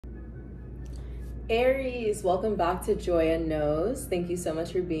Aries, welcome back to Joyaknows. Thank you so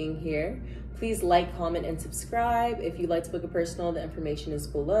much for being here. Please like, comment, and subscribe. If you'd like to book a personal, the information is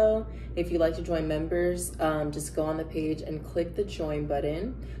below. If you'd like to join members, just go on the page and click the join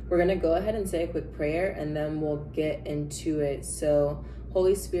button. We're gonna go ahead and say a quick prayer and then we'll get into it. So,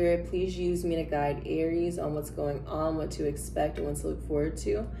 Holy Spirit, please use me to guide Aries on what's going on, what to expect, and what to look forward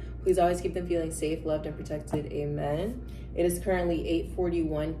to. Please always keep them feeling safe, loved, and protected. Amen. It is currently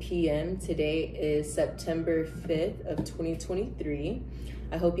 8:41 p.m. Today is September 5th of 2023.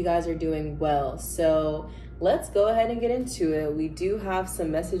 I hope you guys are doing well. So let's go ahead and get into it. We do have some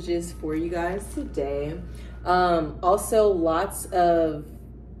messages for you guys today. Also, lots of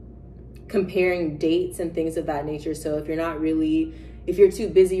comparing dates and things of that nature. So if you're too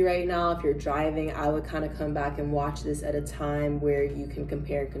busy right now, if you're driving, I would kind of come back and watch this at a time where you can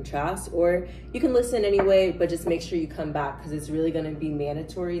compare and contrast, or you can listen anyway, but just make sure you come back because it's really going to be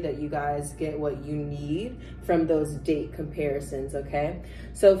mandatory that you guys get what you need from those date comparisons, okay?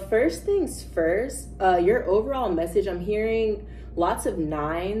 So first things first, your overall message, I'm hearing lots of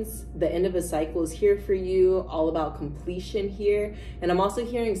nines. The end of a cycle is here for you, all about completion here. And I'm also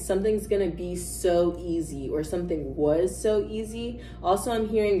hearing something's gonna be so easy, or something was so easy. Also, I'm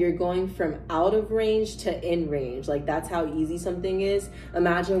hearing you're going from out of range to in range. Like, that's how easy something is.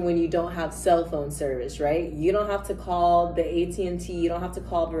 Imagine when you don't have cell phone service, right? You don't have to call the AT&T, you don't have to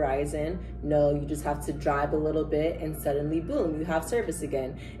call Verizon. No, you just have to drive a little bit and suddenly, boom, you have service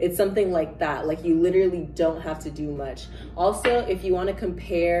again. It's something like that. Like, you literally don't have to do much. Also, if you want to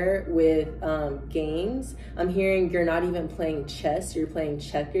compare with games, I'm hearing you're not even playing chess, you're playing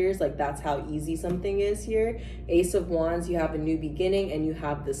checkers. Like, that's how easy something is here. Ace of Wands, you have a new beginning, and you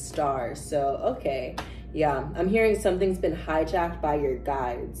have the Star. So, okay. Yeah, I'm hearing something's been hijacked by your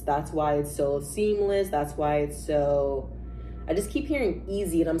guides. That's why it's so seamless. That's why it's so... I just keep hearing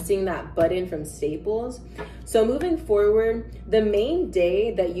easy, and I'm seeing that button from Staples. So moving forward, the main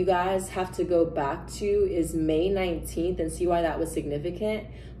day that you guys have to go back to is May 19th and see why that was significant.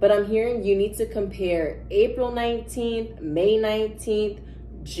 But I'm hearing you need to compare April 19th, May 19th,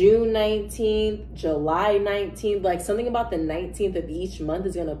 June 19th, July 19th, like something about the 19th of each month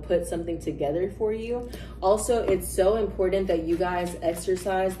is going to put something together for you. Also, it's so important that you guys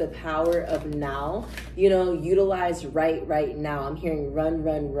exercise the power of now, you know, utilize right now. I'm hearing run,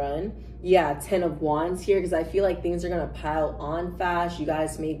 run, run. Yeah, 10 of Wands here, because I feel like things are going to pile on fast. You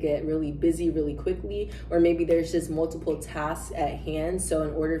guys may get really busy really quickly, or maybe there's just multiple tasks at hand. So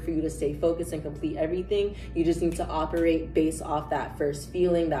in order for you to stay focused and complete everything, you just need to operate based off that first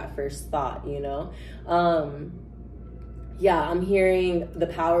feeling, that first thought, you know? Yeah, I'm hearing the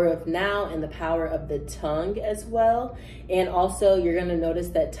power of now and the power of the tongue as well. And also, you're going to notice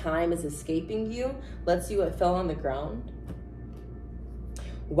that time is escaping you. Let's see what fell on the ground.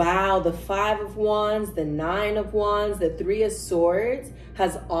 Wow, the 5 of Wands, the 9 of Wands, the 3 of Swords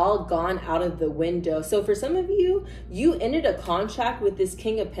has all gone out of the window. So for some of you, you ended a contract with this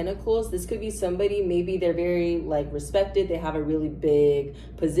King of Pentacles. This could be somebody, maybe they're very like respected. They have a really big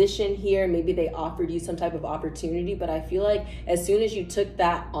position here. Maybe they offered you some type of opportunity, but I feel like as soon as you took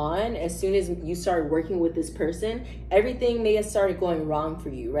that on, as soon as you started working with this person, everything may have started going wrong for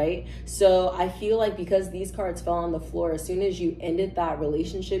you, right? So I feel like because these cards fell on the floor, as soon as you ended that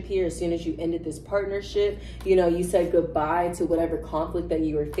relationship here, as soon as you ended this partnership, you know, you said goodbye to whatever conflict that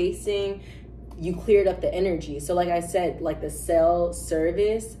you were facing, you cleared up the energy. So like I said, like the cell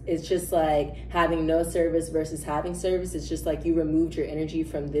service is just like having no service versus having service. It's just like you removed your energy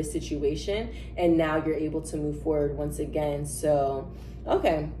from this situation and now you're able to move forward once again. So,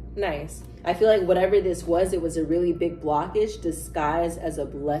 okay, nice. I feel like whatever this was, it was a really big blockage disguised as a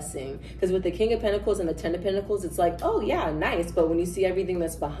blessing. Because with the King of Pentacles and the 10 of Pentacles, it's like, oh yeah, nice. But when you see everything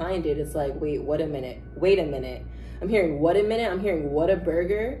that's behind it, it's like, wait, what a minute. Wait a minute. I'm hearing what a minute. I'm hearing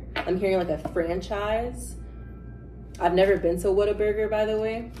Whataburger. I'm hearing like a franchise. I've never been to Whataburger, by the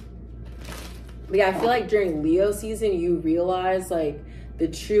way. But yeah, I feel like during Leo season, you realize like the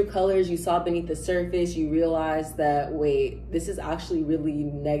true colors you saw beneath the surface. You realize that, wait, this is actually really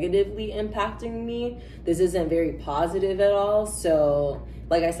negatively impacting me. This isn't very positive at all. So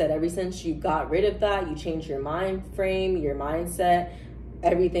like I said, ever since you got rid of that, you changed your mind frame, your mindset,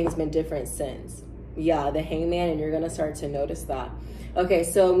 everything's been different since. Yeah, the Hangman, and you're gonna start to notice that. Okay,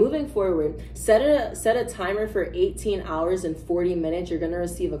 so moving forward, set a timer for 18 hours and 40 minutes. You're going to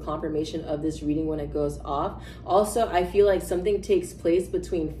receive a confirmation of this reading when it goes off. Also, I feel like something takes place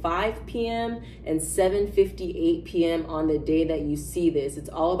between 5 p.m. and 7:58 p.m. on the day that you see this. It's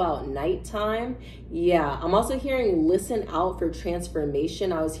all about nighttime. Yeah, I'm also hearing listen out for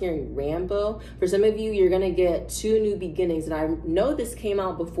transformation. I was hearing Rambo. For some of you, you're going to get 2 new beginnings. And I know this came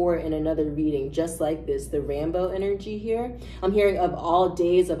out before in another reading, just like this, the Rambo energy here. I'm hearing of all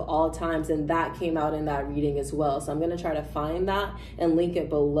days of all times, and that came out in that reading as well. So I'm going to try to find that and link it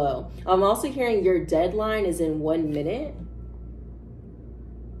below. I'm also hearing your deadline is in 1 minute.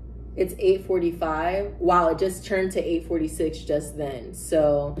 It's 8:45. Wow, it just turned to 8:46 just then.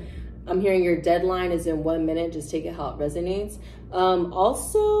 So I'm hearing your deadline is in 1 minute. Just take it how it resonates.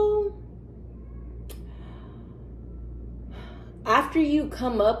 Also, after you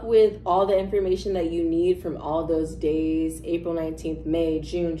come up with all the information that you need from all those days, April 19th, May,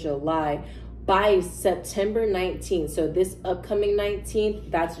 June, July, by September 19th, so this upcoming 19th,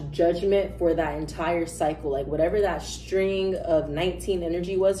 that's judgment for that entire cycle. Like whatever that string of 19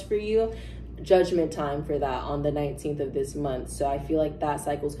 energy was for you, judgment time for that on the 19th of this month. So I feel like that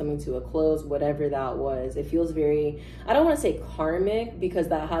cycle is coming to a close, whatever that was. It feels very, I don't want to say karmic because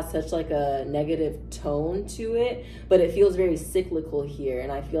that has such like a negative tone to it, but it feels very cyclical here.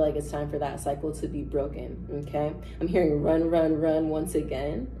 And I feel like it's time for that cycle to be broken. Okay. I'm hearing run, run, run once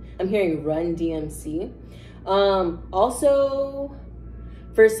again. I'm hearing run DMC. Also,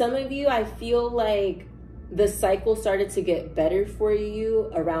 for some of you, I feel like the cycle started to get better for you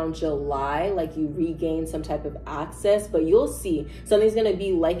around July, like you regained some type of access, but you'll see something's going to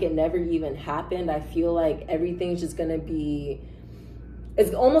be like it never even happened. I feel like everything's just going to be,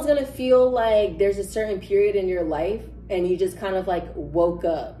 it's almost going to feel like there's a certain period in your life and you just kind of like woke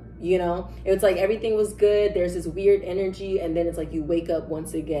up. You know, it's like everything was good. There's this weird energy. And then it's like you wake up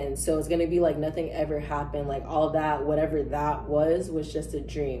once again. So it's going to be like nothing ever happened. Like all that, whatever that was just a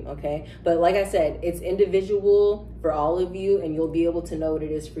dream. Okay. But like I said, it's individual for all of you. And you'll be able to know what it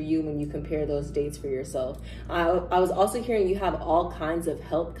is for you when you compare those dates for yourself. I was also hearing you have all kinds of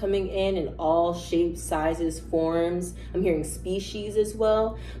help coming in all shapes, sizes, forms. I'm hearing species as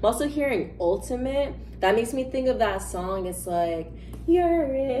well. I'm also hearing ultimate. That makes me think of that song. It's like, you're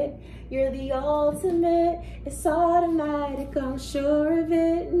it, you're the ultimate, it's automatic, I'm sure of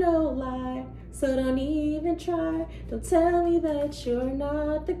it, no lie, so don't even try, don't tell me that you're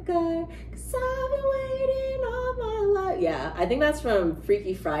not the guy, cause I've been waiting all my life. Yeah, I think that's from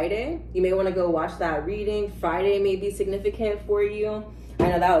Freaky Friday. You may want to go watch that reading. Friday may be significant for you. I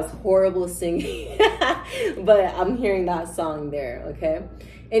know that was horrible singing, but I'm hearing that song there, okay?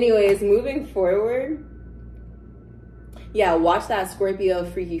 Anyways, moving forward, yeah, watch that Scorpio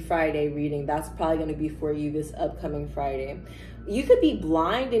Freaky Friday reading. That's probably going to be for you this upcoming Friday. You could be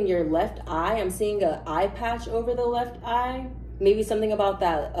blind in your left eye. I'm seeing an eye patch over the left eye. Maybe something about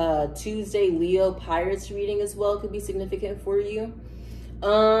that Tuesday Leo Pirates reading as well could be significant for you.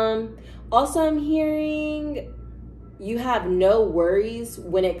 Also, I'm hearing you have no worries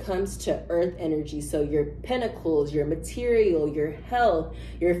when it comes to earth energy. So your pentacles, your material, your health,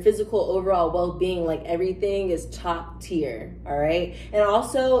 your physical overall well-being, like everything is top tier, all right? And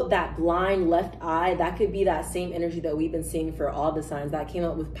also that blind left eye, that could be that same energy that we've been seeing for all the signs. That came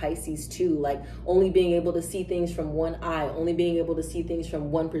up with Pisces too, like only being able to see things from one eye, only being able to see things from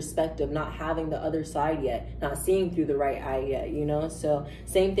one perspective, not having the other side yet, not seeing through the right eye yet, you know? So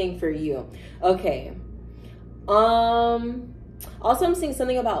same thing for you. Okay. Also I'm seeing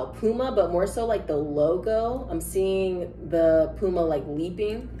something about Puma, but more so like the logo. I'm seeing the Puma like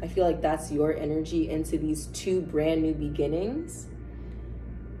leaping. I feel like that's your energy into these 2 brand new beginnings.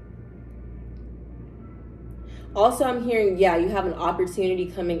 Also, I'm hearing, yeah, you have an opportunity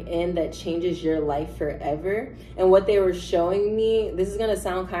coming in that changes your life forever. And what they were showing me, this is going to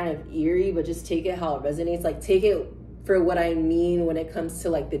sound kind of eerie, but just take it how it resonates. Like take it for what I mean when it comes to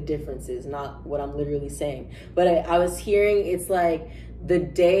like the differences, not what I'm literally saying. But I was hearing it's like the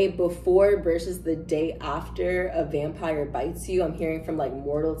day before versus the day after a vampire bites you. I'm hearing from like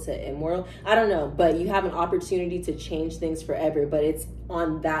mortal to immortal. I don't know, but you have an opportunity to change things forever, but it's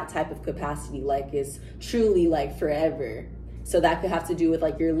on that type of capacity, like it's truly like forever. So that could have to do with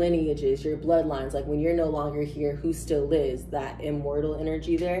like your lineages, your bloodlines, like when you're no longer here, who still is, that immortal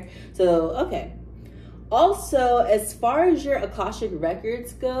energy there. So, okay. Also, as far as your Akashic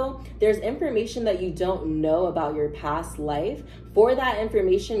records go, there's information that you don't know about your past life. For that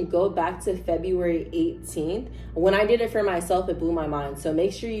information, go back to February 18th. When I did it for myself, it blew my mind. So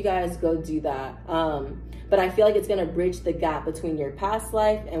make sure you guys go do that. But I feel like it's gonna bridge the gap between your past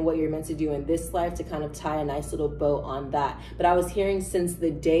life and what you're meant to do in this life to kind of tie a nice little bow on that. But I was hearing since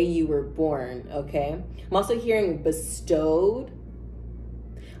the day you were born, okay? I'm also hearing bestowed.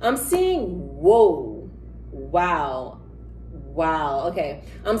 I'm seeing, whoa, wow, okay.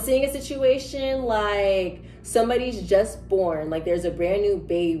 I'm seeing a situation like somebody's just born, like there's a brand new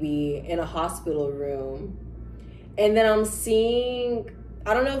baby in a hospital room. And then I'm seeing,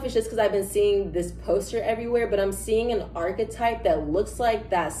 I don't know if it's just because I've been seeing this poster everywhere, but I'm seeing an archetype that looks like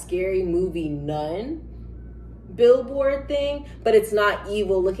that scary movie Nun billboard thing, but it's not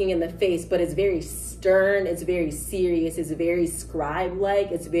evil looking in the face, but it's very stern, it's very serious, it's very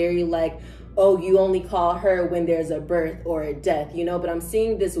scribe-like, it's very like, oh, you only call her when there's a birth or a death, you know? But I'm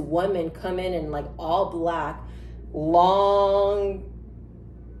seeing this woman come in like all black, long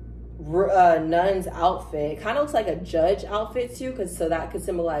nun's outfit. Kind of looks like a judge outfit too, because so that could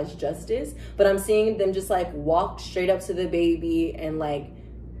symbolize justice. But I'm seeing them just like walk straight up to the baby and like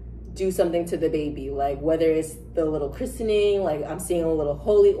do something to the baby, like whether it's the little christening, like I'm seeing a little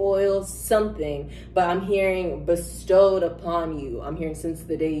holy oil, something. But I'm hearing bestowed upon you. I'm hearing since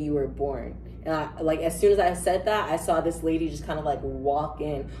the day you were born. And like as soon as I said that, I saw this lady just kind of like walk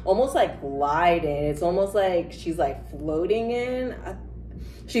in, almost like glide in. It's almost like she's like floating in.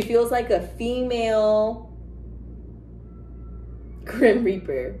 She feels like a female Grim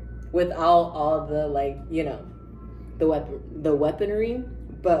Reaper without all the like, you know, the weaponry.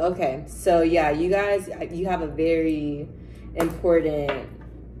 But okay, so yeah, you guys, you have a very important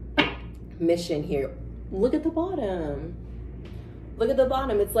mission here. Look at the bottom. Look at the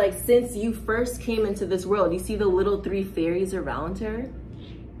bottom. It's like since you first came into this world, you see the little 3 fairies around her?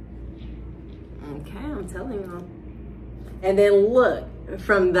 Okay, I'm telling you. And then look,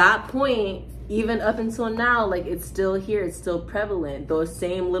 from that point, even up until now, like it's still here, it's still prevalent. Those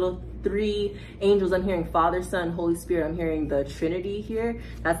same little 3 angels, I'm hearing Father, Son, Holy Spirit, I'm hearing the Trinity here.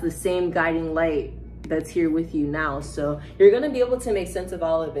 That's the same guiding light that's here with you now. So you're gonna be able to make sense of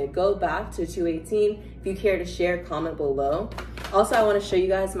all of it. Go back to 218. If you care to share, comment below. Also, I wanna show you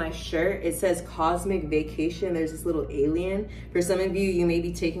guys my shirt. It says Cosmic Vacation. There's this little alien. For some of you, you may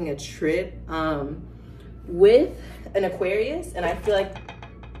be taking a trip with an Aquarius, and I feel like,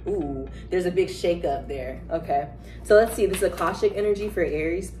 ooh, there's a big shake up there. Okay, so let's see. This is Akashic energy for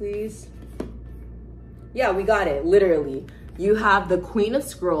Aries, please. Yeah, we got it. Literally, you have the Queen of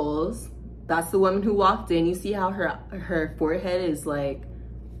Scrolls. That's the woman who walked in. You see how her forehead is like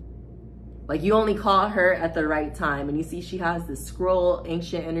you only call her at the right time. And you see she has this scroll,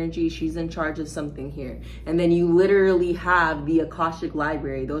 ancient energy. She's in charge of something here. And then you literally have the Akashic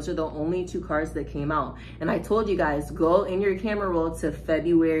Library. Those are the only 2 cards that came out. And I told you guys, go in your camera roll to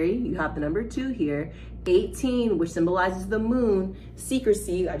February. You have the number 2 here. 18, which symbolizes the moon.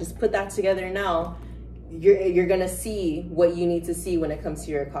 Secrecy. I just put that together now. You're gonna see what you need to see when it comes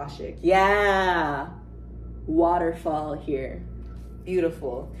to your Akashic. Yeah. Waterfall here.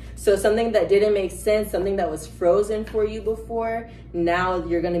 Beautiful. So something that didn't make sense, something that was frozen for you before, now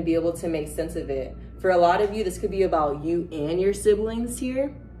you're going to be able to make sense of it. For a lot of you, this could be about you and your siblings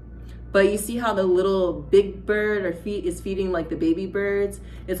here. But you see how the little big bird is feeding like the baby birds?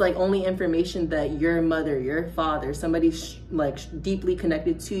 It's like only information that your mother, your father, somebody like deeply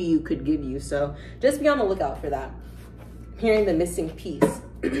connected to you could give you. So just be on the lookout for that. Hearing the missing piece.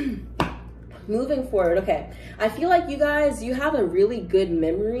 Moving forward, okay, I feel like you guys, you have a really good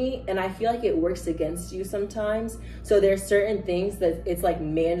memory, and I feel like it works against you sometimes. So there's certain things that it's like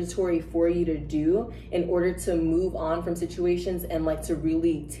mandatory for you to do in order to move on from situations and like to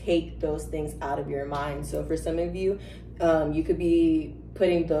really take those things out of your mind. So for some of you, you could be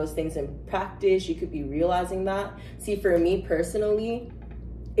putting those things in practice. You could be realizing that. See, for me personally,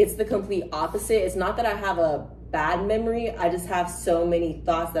 it's the complete opposite. It's not that I have a bad memory, I just have so many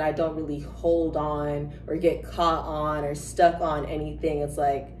thoughts that I don't really hold on or get caught on or stuck on anything. It's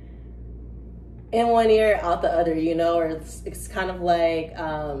like in one ear, out the other, you know, or it's kind of like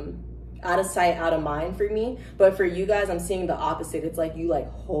out of sight, out of mind for me. But for you guys, I'm seeing the opposite. It's like you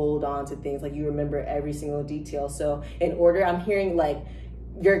like hold on to things, like you remember every single detail. So in order, I'm hearing like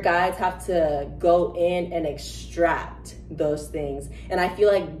your guides have to go in and extract those things. And I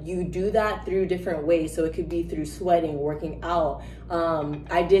feel like you do that through different ways. So it could be through sweating, working out.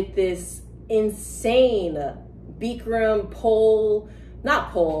 I did this insane Bikram pole,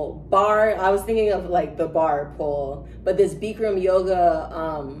 not pole, bar. I was thinking of like the bar pole, but this Bikram yoga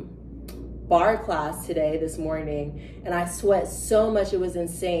bar class this morning, and I sweat so much, it was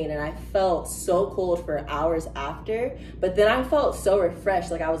insane, and I felt so cold for hours after, but then I felt so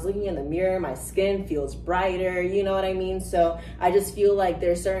refreshed. Like I was looking in the mirror, my skin feels brighter, you know what I mean? So I just feel like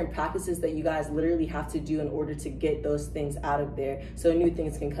there's certain practices that you guys literally have to do in order to get those things out of there so new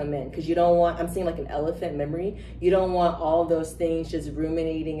things can come in, because you don't want, I'm seeing like an elephant memory, you don't want all those things just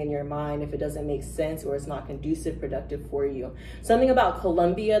ruminating in your mind if it doesn't make sense or it's not conducive, productive for you. Something about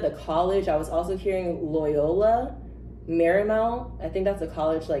Columbia, the college. I was also hearing Loyola Marymount. I think that's a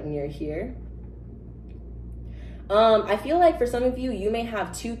college like near here. I feel like for some of you, you may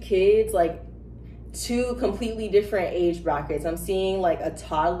have two kids, like two completely different age brackets. I'm seeing like a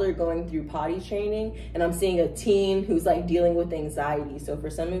toddler going through potty training, and I'm seeing a teen who's like dealing with anxiety. So for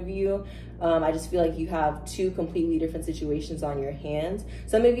some of you, I just feel like you have two completely different situations on your hands.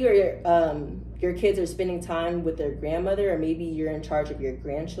 Some of you are, your kids are spending time with their grandmother, or maybe you're in charge of your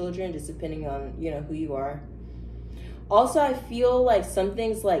grandchildren, just depending on, you know, who you are. Also, I feel like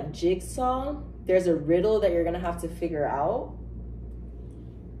something's like jigsaw. There's a riddle that you're gonna have to figure out.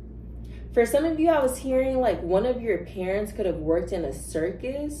 For some of you, I was hearing like one of your parents could have worked in a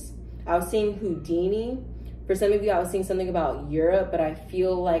circus. I was seeing Houdini. For some of you, I was seeing something about Europe, but I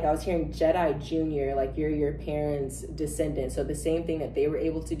feel like I was hearing Jedi Jr., like you're your parents' descendant. So the same thing that they were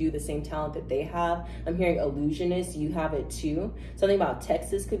able to do, the same talent that they have. I'm hearing illusionist, you have it too. Something about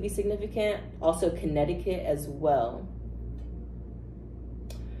Texas could be significant. Also Connecticut as well.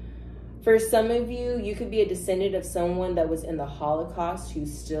 For some of you, you could be a descendant of someone that was in the Holocaust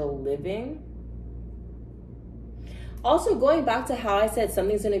who's still living. Also, going back to how I said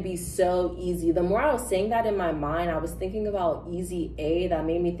something's gonna be so easy, the more I was saying that in my mind, I was thinking about Easy A. That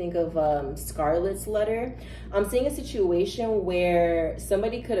made me think of Scarlett's letter. I'm seeing a situation where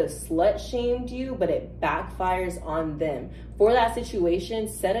somebody could have slut shamed you, but it backfires on them. For that situation,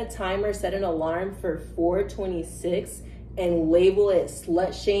 set a timer, set an alarm for 4:26, and label it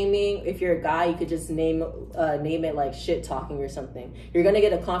slut shaming. If you're a guy, you could just name it like shit talking or something. You're gonna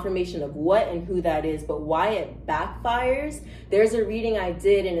get a confirmation of what and who that is, but why it backfires. There's a reading I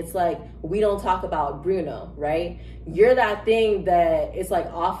did, and it's like, we don't talk about Bruno, right? You're that thing that it's like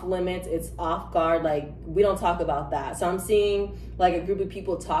off limits, it's off guard, like we don't talk about that. So I'm seeing like a group of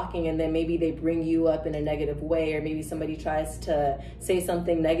people talking, and then maybe they bring you up in a negative way, or maybe somebody tries to say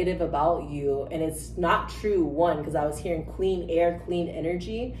something negative about you, and it's not true, one, because I was hearing clean air, clean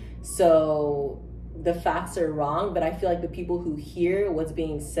energy, so the facts are wrong, but I feel like the people who hear what's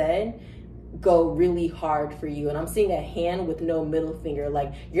being said go really hard for you. And I'm seeing a hand with no middle finger.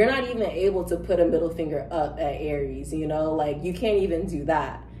 Like you're not even able to put a middle finger up at Aries, you know, like you can't even do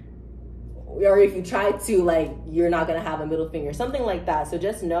that. Or if you try to, like, you're not gonna have a middle finger, something like that. So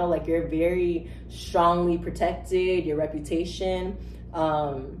just know, like, you're very strongly protected, your reputation,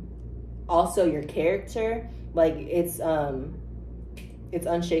 also your character, like it's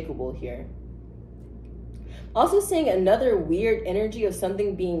unshakable here. Also seeing another weird energy of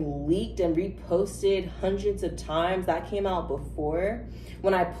something being leaked and reposted hundreds of times. That came out before.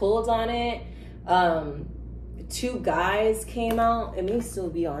 When I pulled on it, two guys came out. It may still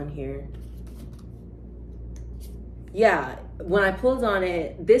be on here. Yeah, when I pulled on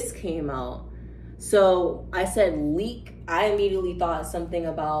it, this came out. So I said leak. I immediately thought something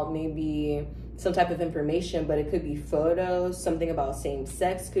about maybe some type of information, but it could be photos. Something about same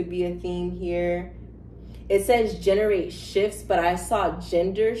sex could be a theme here. It says generate shifts, but I saw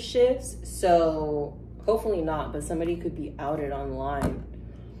gender shifts, so hopefully not, but somebody could be outed online.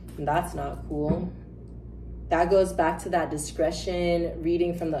 And that's not cool. That goes back to that discretion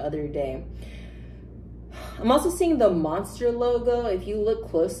reading from the other day. I'm also seeing the monster logo. If you look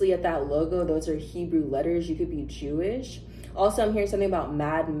closely at that logo, those are Hebrew letters. You could be Jewish. Also, I'm hearing something about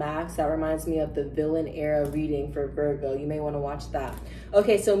Mad Max. That reminds me of the villain era reading for Virgo. You may want to watch that.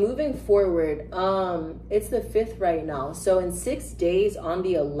 Okay, so moving forward, it's the 5th right now. So in 6 days on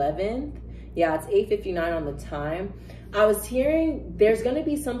the 11th, yeah, it's 8:59 on the time. I was hearing there's going to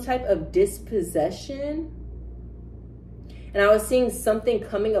be some type of dispossession. And I was seeing something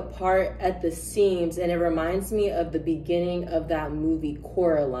coming apart at the seams, and it reminds me of the beginning of that movie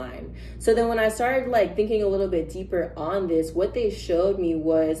Coraline. So then when I started like thinking a little bit deeper on this, what they showed me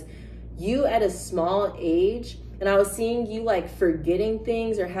was you at a small age, and I was seeing you like forgetting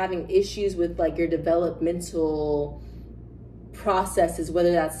things or having issues with like your developmental processes,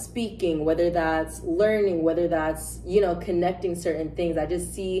 whether that's speaking, whether that's learning, whether that's, you know, connecting certain things. I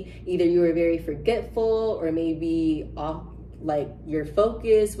just see either you were very forgetful or maybe off, like your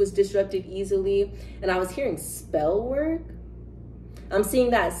focus was disrupted easily. And I was hearing spell work. I'm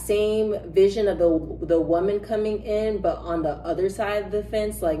seeing that same vision of the woman coming in, but on the other side of the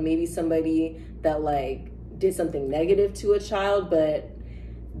fence, like maybe somebody that like did something negative to a child. But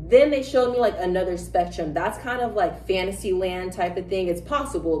then they showed me like another spectrum. That's kind of like fantasy land type of thing. It's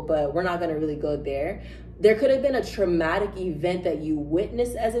possible, but we're not going to really go there. There could have been a traumatic event that you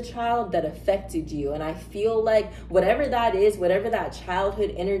witnessed as a child that affected you. And I feel like whatever that is, whatever that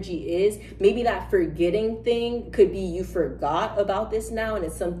childhood energy is, maybe that forgetting thing could be you forgot about this now and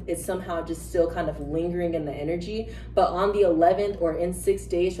it's somehow just still kind of lingering in the energy. But on the 11th or in 6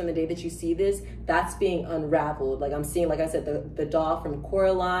 days from the day that you see this, that's being unraveled. Like I'm seeing, like I said, the doll from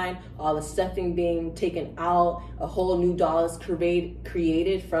Coraline, all the stuffing being taken out, a whole new doll is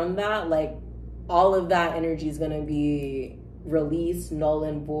created from that. Like, all of that energy is going to be released, null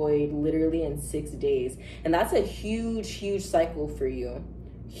and void, literally in 6 days. And that's a huge cycle for you.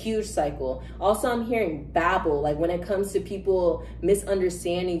 Huge cycle. Also, I'm hearing babble, like when it comes to people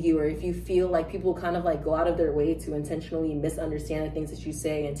misunderstanding you, or if you feel like people kind of like go out of their way to intentionally misunderstand the things that you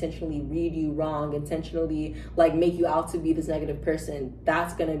say, intentionally read you wrong, intentionally like make you out to be this negative person.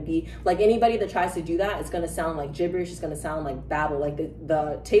 That's going to be like anybody that tries to do that, it's going to sound like gibberish. It's going to sound like babble. Like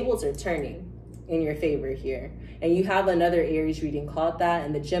the tables are turning in your favor here. And you have another Aries reading called that,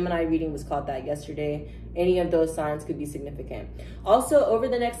 and the Gemini reading was called that yesterday. Any of those signs could be significant. Also, over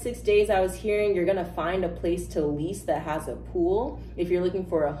the next 6 days, I was hearing you're gonna find a place to lease that has a pool. If you're looking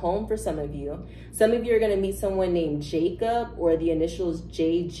for a home for some of you are gonna meet someone named Jacob, or the initials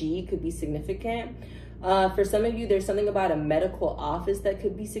JG could be significant. For some of you, there's something about a medical office that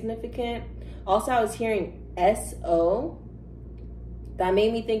could be significant. Also, I was hearing SO. That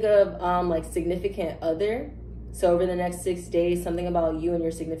made me think of like significant other. So over the next 6 days, something about you and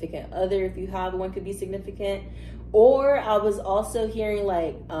your significant other, if you have one, could be significant. Or I was also hearing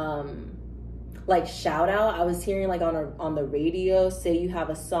like shout out. I was hearing like on the radio, say you have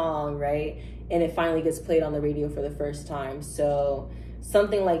a song, right? And it finally gets played on the radio for the first time. So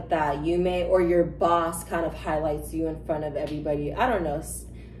something like that. You may, or your boss kind of highlights you in front of everybody. I don't know.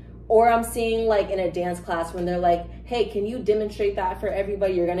 Or I'm seeing like in a dance class when they're like, hey, can you demonstrate that for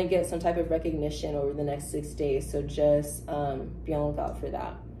everybody? You're gonna get some type of recognition over the next 6 days. So just be on the lookout for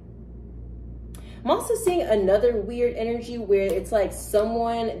that. I'm also seeing another weird energy where it's like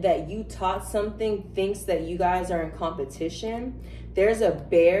someone that you taught something thinks that you guys are in competition. There's a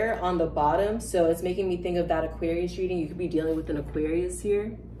bear on the bottom. So it's making me think of that Aquarius reading. You could be dealing with an Aquarius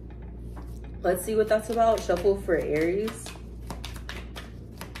here. Let's see what that's about. Shuffle for Aries.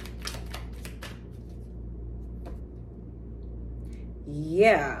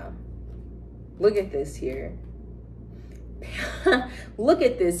 Yeah, look at this here. Look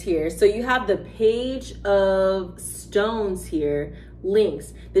at this here. So you have the Page of Stones here,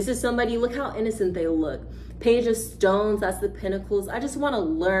 links. This is somebody, look how innocent they look. Page of Stones, that's the Pentacles. I just want to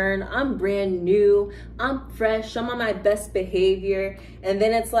learn. I'm brand new. I'm fresh. I'm on my best behavior. And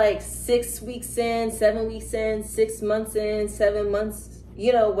then it's like 6 weeks in, 7 weeks in, 6 months in, 7 months,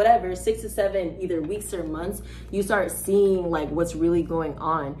 you know, whatever, 6 to 7, either weeks or months, you start seeing like what's really going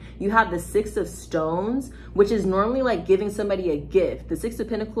on. You have the Six of Stones, which is normally like giving somebody a gift. The Six of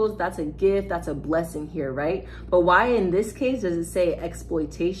Pentacles, that's a gift, that's a blessing here, right? But why in this case does it say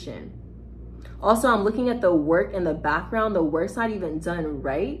exploitation? Also, I'm looking at the work in the background. The work's not even done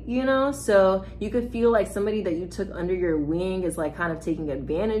right, you know? So you could feel like somebody that you took under your wing is like kind of taking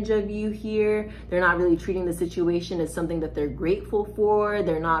advantage of you here. They're not really treating the situation as something that they're grateful for.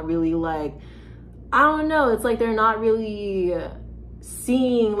 They're not really like, I don't know. It's like they're not really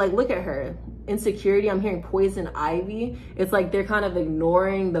seeing, like, look at her. Insecurity, I'm hearing poison ivy. It's like they're kind of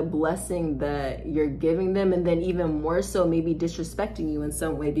ignoring the blessing that you're giving them, and then even more so maybe disrespecting you in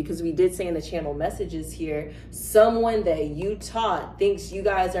some way, because we did say in the channel messages here, someone that you taught thinks you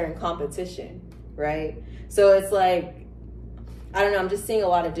guys are in competition, right? So it's like, I don't know, I'm just seeing a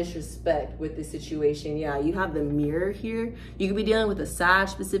lot of disrespect with this situation. Yeah, you have the Mirror here. You could be dealing with a Sag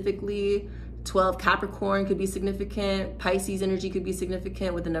specifically. 12, Capricorn could be significant. Pisces energy could be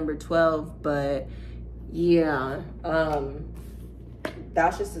significant with the number 12. But yeah,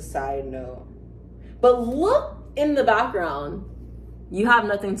 that's just a side note. But look in the background. You have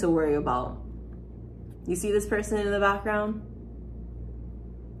nothing to worry about. You see this person in the background?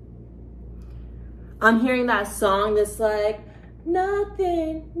 I'm hearing that song that's like,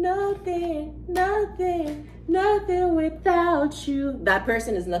 nothing, nothing, nothing, nothing without you. That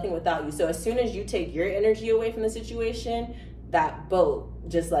person is nothing without you. So as soon as you take your energy away from the situation, that boat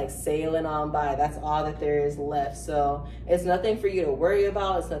just like sailing on by. That's all that there is left. So it's nothing for you to worry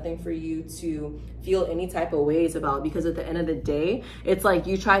about. It's nothing for you to feel any type of ways about, because at the end of the day, it's like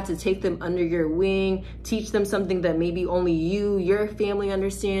you try to take them under your wing, teach them something that maybe only you, your family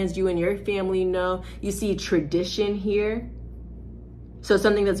understands, you and your family know. You see tradition here. So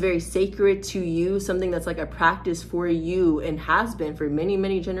something that's very sacred to you, something that's like a practice for you and has been for many,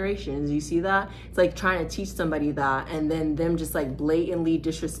 many generations. You see that? It's like trying to teach somebody that, and then them just like blatantly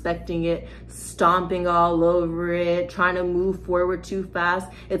disrespecting it, stomping all over it, trying to move forward too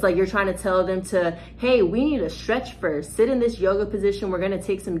fast. It's like you're trying to tell them to, hey, we need to stretch first. Sit in this yoga position. We're going to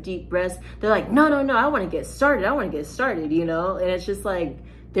take some deep breaths. They're like, no, I want to get started. You know? And it's just like,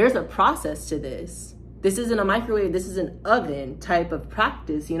 there's a process to this. This isn't a microwave, this is an oven type of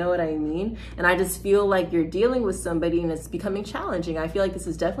practice, you know what I mean? And I just feel like you're dealing with somebody and it's becoming challenging. I feel like this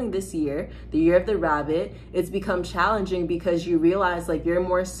is definitely this year, the year of the rabbit. It's become challenging because you realize like you're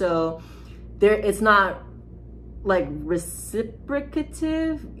more so, it's not like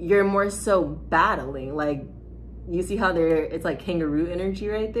reciprocative, you're more so battling. Like, you see how it's like kangaroo energy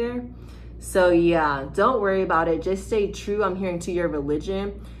right there? So yeah, don't worry about it. Just stay true, I'm hearing, to your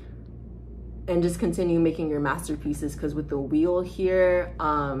religion. And just continue making your masterpieces, because with the wheel here,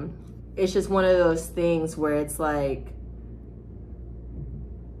 it's just one of those things where it's like,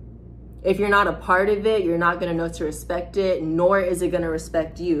 if you're not a part of it, you're not gonna know to respect it, nor is it gonna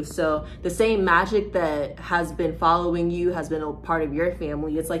respect you. So the same magic that has been following you, has been a part of your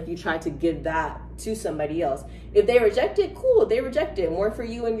family, it's like you try to give that to somebody else. If they reject it, cool, they reject it. More for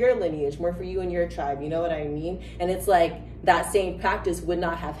you and your lineage, more for you and your tribe, you know what I mean? And it's like, that same practice would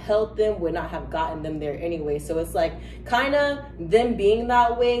not have helped them, would not have gotten them there anyway. So it's like, kind of them being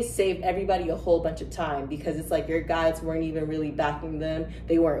that way saved everybody a whole bunch of time, because it's like your guides weren't even really backing them.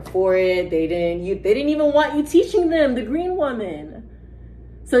 They weren't for it. They didn't even want you teaching them the green woman.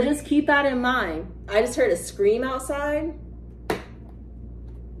 So just keep that in mind. I just heard a scream outside.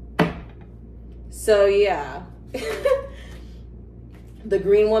 So yeah. The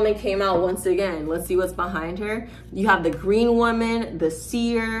green woman came out once again. Let's see what's behind her. You have the green woman, the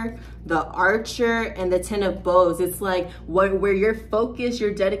seer, the archer, and the 10 of bows. It's like where you're focused,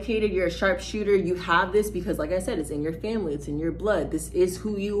 you're dedicated, you're a sharpshooter. You have this because, like I said, it's in your family, it's in your blood. This is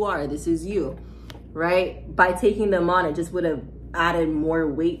who you are. This is you, right? By taking them on, it just would have added more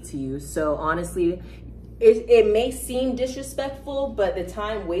weight to you. So honestly, it may seem disrespectful, but the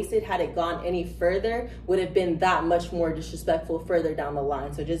time wasted, had it gone any further, would have been that much more disrespectful further down the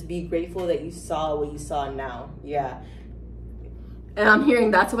line. So just be grateful that you saw what you saw now. Yeah. And I'm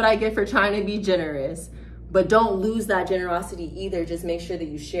hearing that's what I get for trying to be generous. But don't lose that generosity either. Just make sure that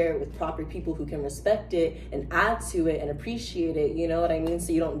you share it with proper people who can respect it and add to it and appreciate it. You know what I mean?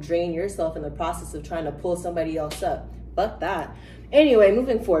 So you don't drain yourself in the process of trying to pull somebody else up. Fuck that. Anyway,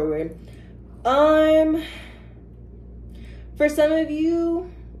 moving forward. For some of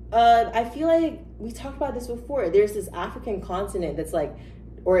you, I feel like we talked about this before. There's this African continent that's like,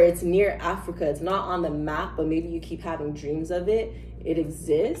 or it's near Africa. It's not on the map, but maybe you keep having dreams of it. It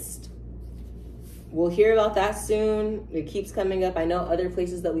exists. We'll hear about that soon. It keeps coming up. I know other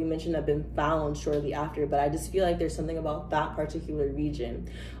places that we mentioned have been found shortly after, but I just feel like there's something about that particular region.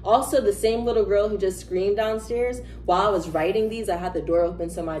 Also, the same little girl who just screamed downstairs, while I was writing these, I had the door open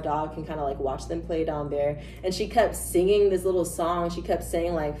so my dog can kind of like watch them play down there. And she kept singing this little song. She kept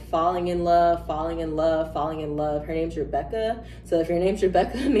saying like, falling in love, falling in love, falling in love. Her name's Rebecca. So if your name's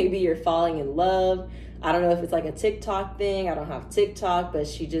Rebecca, maybe you're falling in love. I don't know if it's like a TikTok thing. I don't have TikTok, but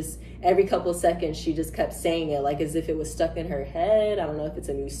she just, every couple of seconds, she just kept saying it like as if it was stuck in her head. I don't know if it's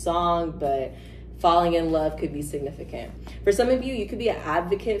a new song, but falling in love could be significant. For some of you, you could be an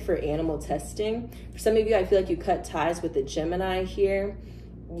advocate for animal testing. For some of you, I feel like you cut ties with the Gemini here.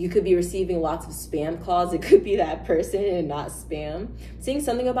 You could be receiving lots of spam calls. It could be that person and not spam. Seeing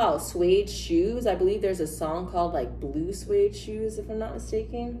something about suede shoes. I believe there's a song called like Blue Suede Shoes, if I'm not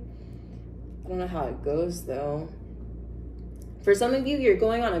mistaken. I don't know how it goes though. For some of you, you're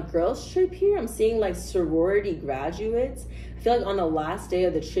going on a girls trip here. I'm seeing like sorority graduates. I feel like on the last day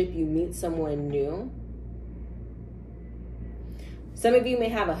of the trip, you meet someone new. Some of you may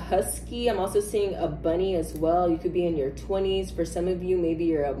have a husky. I'm also seeing a bunny as well. You could be in your 20s. For some of you, maybe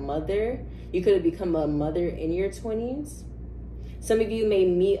you're a mother. You could have become a mother in your 20s. Some of you may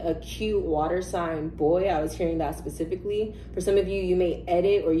meet a cute water sign boy. I was hearing that specifically. For some of you, you may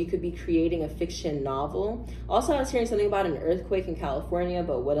edit or you could be creating a fiction novel. Also, I was hearing something about an earthquake in California,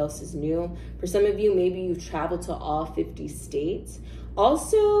 but what else is new? For some of you, maybe you've traveled to all 50 states.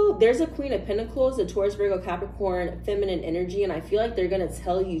 Also, there's a Queen of Pentacles, a Taurus, Virgo, Capricorn, feminine energy, and I feel like they're going to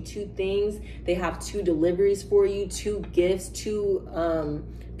tell you two things. They have two deliveries for you, two gifts, two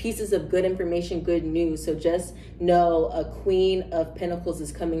pieces of good information, good news. So just know a Queen of Pentacles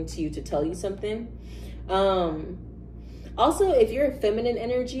is coming to you to tell you something. Also, if you're a feminine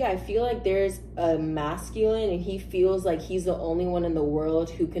energy, I feel like there's a masculine and he feels like he's the only one in the world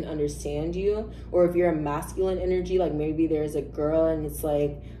who can understand you. Or if you're a masculine energy, like maybe there's a girl and it's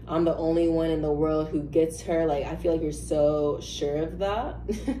like, I'm the only one in the world who gets her. Like, I feel like you're so sure of that.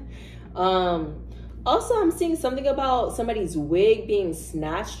 Also, I'm seeing something about somebody's wig being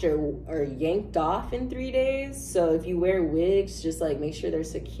snatched or yanked off in 3 days. So if you wear wigs, just like make sure they're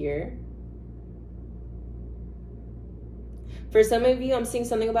secure. For some of you, I'm seeing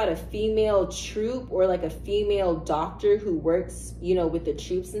something about a female troop or like a female doctor who works, you know, with the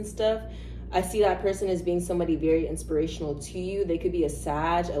troops and stuff. I see that person as being somebody very inspirational to you. They could be a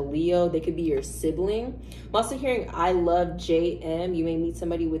Sag, a Leo. They could be your sibling. I'm also hearing I love JM. You may meet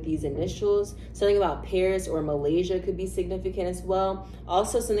somebody with these initials. Something about Paris or Malaysia could be significant as well.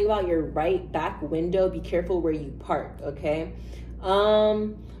 Also, something about your right back window. Be careful where you park, okay?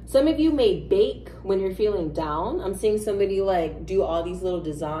 Some of you may bake when you're feeling down. I'm seeing somebody like do all these little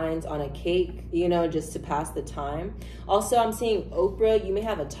designs on a cake, you know, just to pass the time. Also, I'm seeing Oprah. You may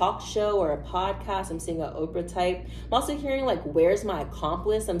have a talk show or a podcast. I'm seeing an Oprah type. I'm also hearing like, where's my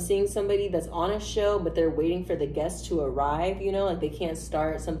accomplice? I'm seeing somebody that's on a show, but they're waiting for the guests to arrive, you know, like they can't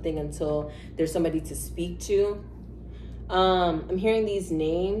start something until there's somebody to speak to. I'm hearing these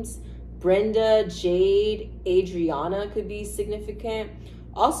names. Brenda, Jade, Adriana could be significant.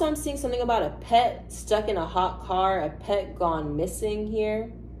 Also, I'm seeing something about a pet stuck in a hot car, a pet gone missing here.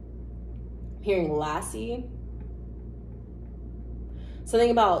 I'm hearing Lassie.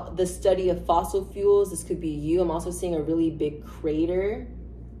 Something about the study of fossil fuels. This could be you. I'm also seeing a really big crater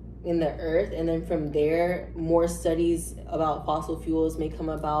in the earth. And then from there, more studies about fossil fuels may come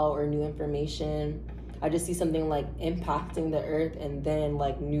about or new information. I just see something like impacting the earth and then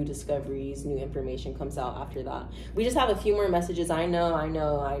like new discoveries, new information comes out after that. We just have a few more messages. I know.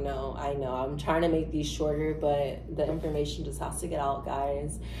 I'm trying to make these shorter, but the information just has to get out,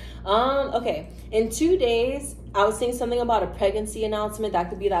 guys. Okay, in 2 days, I was seeing something about a pregnancy announcement.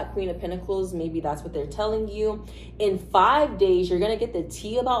 That could be that Queen of Pentacles. Maybe that's what they're telling you. In 5 days, you're gonna get the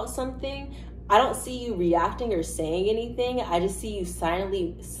tea about something. I don't see you reacting or saying anything. I just see you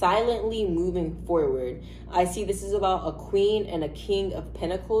silently moving forward. I see this is about a queen and a king of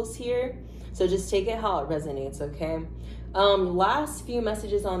pentacles here. So just take it how it resonates, okay? Last few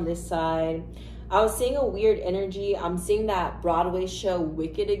messages on this side. I was seeing a weird energy. I'm seeing that Broadway show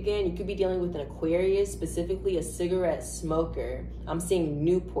Wicked again. You could be dealing with an Aquarius, specifically a cigarette smoker. I'm seeing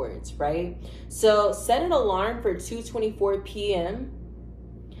Newports, right? So set an alarm for 2:24 p.m.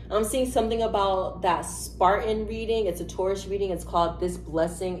 I'm seeing something about that Spartan reading. It's a Taurus reading. It's called This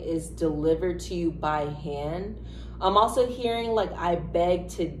Blessing is Delivered to You by Hand. I'm also hearing like I beg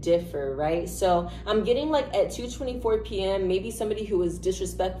to differ, right? So I'm getting like at 2:24 p.m., maybe somebody who was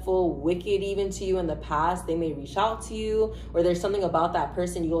disrespectful, wicked even to you in the past, they may reach out to you, or there's something about that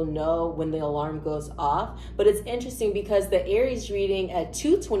person you'll know when the alarm goes off. But it's interesting because the Aries reading at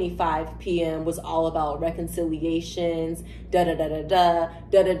 2:25 p.m. was all about reconciliations,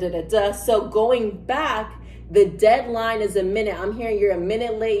 da-da-da-da-da. So going back, the deadline is a minute. I'm hearing you're a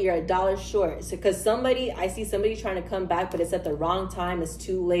minute late, you're $1 short. So, because I see somebody trying to come back, but it's at the wrong time, it's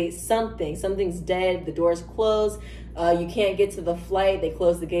too late. Something's dead, the door's closed. You can't get to the flight, they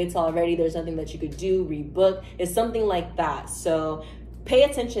closed the gates already, there's nothing that you could do, rebook. It's something like that. So pay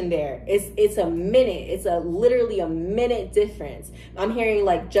attention there. It's a minute. It's literally a minute difference. I'm hearing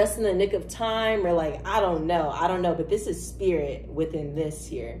like just in the nick of time, or like, I don't know, but this is spirit within this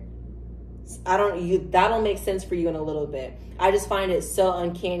here. That'll make sense for you in a little bit. I just find it so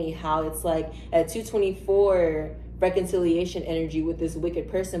uncanny how it's like at 2:24 reconciliation energy with this wicked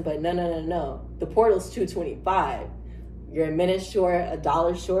person, but no. The portal's 2:25. You're a minute short,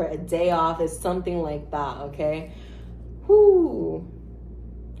 $1 short, a day off. It's something like that, okay? Whoo.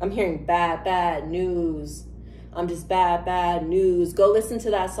 I'm hearing bad news. I'm just bad news. Go listen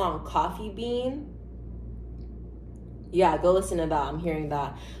to that song, Coffee Bean. Yeah, go listen to that. I'm hearing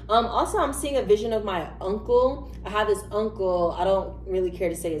that. Also, I'm seeing a vision of my uncle. I have this uncle. I don't really care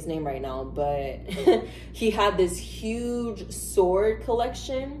to say his name right now, but he had this huge sword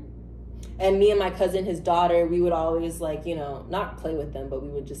collection. And me and my cousin, his daughter, we would always like, you know, not play with them, but we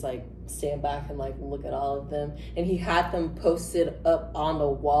would just like stand back and like look at all of them. And he had them posted up on the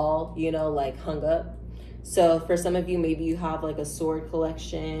wall, you know, like hung up. So for some of you, maybe you have like a sword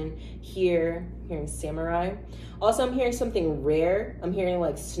collection here. hearing samurai. Also, I'm hearing something rare. I'm hearing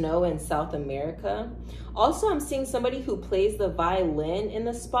like snow in South America. Also, I'm seeing somebody who plays the violin in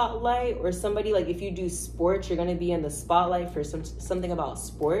the spotlight, or somebody like if you do sports, you're going to be in the spotlight for something about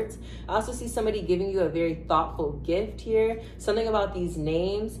sports. I also see somebody giving you a very thoughtful gift here. Something about these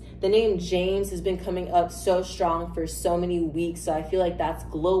names. The name James has been coming up so strong for so many weeks, so I feel like that's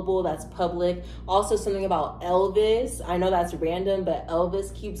global, that's public. Also, something about Elvis. I know that's random, but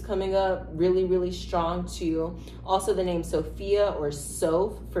Elvis keeps coming up really, really strong too. Also, the name Sophia, or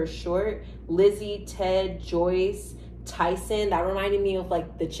Soph for short. Lizzie, Ted, Joyce, Tyson. That reminded me of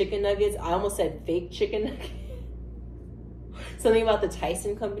like the chicken nuggets. I almost said fake chicken nuggets. Something about the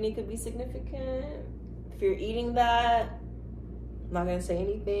Tyson company could be significant. If you're eating that, I'm not gonna say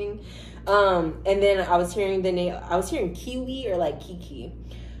anything. And then I was hearing the name, I was hearing Kiwi or like Kiki.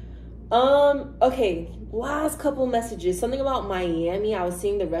 Okay, last couple messages. Something about Miami. I was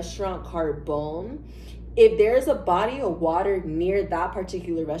seeing the restaurant Carbone. If there's a body of water near that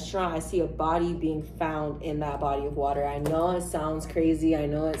particular restaurant, I see a body being found in that body of water. I know it sounds crazy. I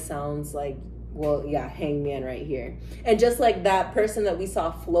know it sounds like, well, yeah, hangman right here. And just like that person that we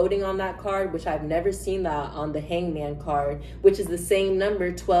saw floating on that card, which I've never seen that on the hangman card, which is the same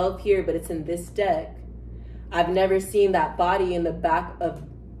number 12 here, but it's in this deck. I've never seen that body in the back of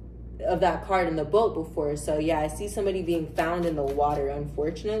that card in the boat before. So yeah, I see somebody being found in the water,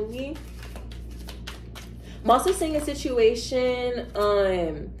 unfortunately. I'm also seeing a situation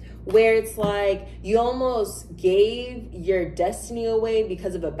where it's like you almost gave your destiny away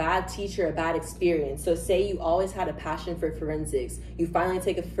because of a bad teacher, a bad experience. So say you always had a passion for forensics. You finally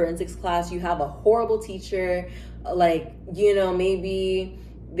take a forensics class. You have a horrible teacher, like, you know, maybe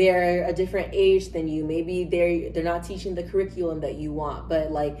they're a different age than you. Maybe they're not teaching the curriculum that you want.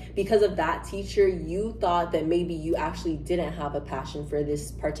 But like because of that teacher, you thought that maybe you actually didn't have a passion for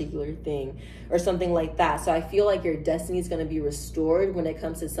this particular thing or something like that. So I feel like your destiny is going to be restored when it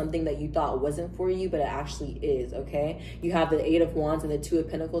comes to something that you thought wasn't for you, but it actually is, okay? You have the 8 of Wands and the 2 of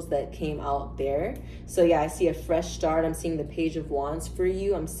Pentacles that came out there. So yeah, I see a fresh start. I'm seeing the Page of Wands for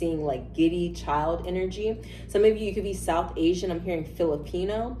you. I'm seeing like giddy child energy. Some of you could be South Asian. I'm hearing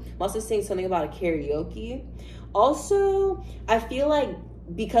Filipino. I'm also seeing something about a karaoke. Also, I feel like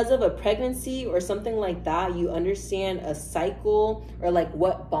because of a pregnancy or something like that, you understand a cycle or like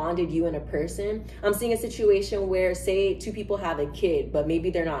what bonded you and a person. I'm seeing a situation where, say, 2 people have a kid, but maybe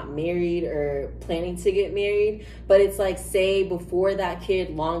they're not married or planning to get married. But it's like, say, before that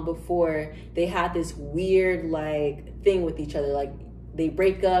kid, long before, they had this weird like thing with each other, like they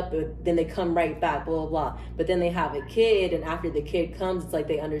break up, then they come right back, blah, blah, blah. But then they have a kid, and after the kid comes, it's like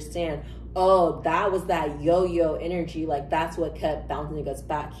they understand, oh, that was that yo-yo energy. Like, that's what kept bouncing us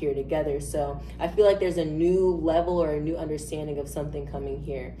back here together. So I feel like there's a new level or a new understanding of something coming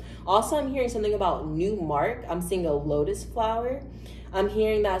here. Also, I'm hearing something about new mark. I'm seeing a lotus flower. I'm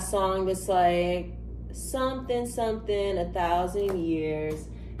hearing that song that's like, something, something, 1,000 years,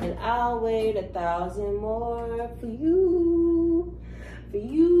 and I'll wait 1,000 more for you. For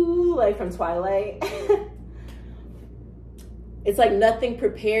you, like from Twilight. It's like nothing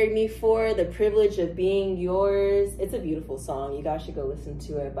prepared me for the privilege of being yours. It's a beautiful song. You guys should go listen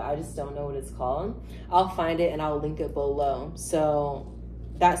to it, but I just don't know what it's called. I'll find it and I'll link it below. So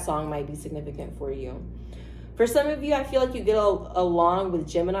that song might be significant for you. For some of you, I feel like you get along with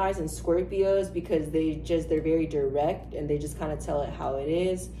Geminis and Scorpios because they're very direct and they just kind of tell it how it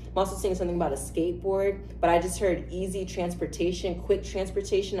is. I'm also seeing something about a skateboard, but I just heard easy transportation, quick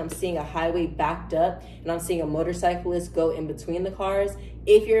transportation. I'm seeing a highway backed up, and I'm seeing a motorcyclist go in between the cars.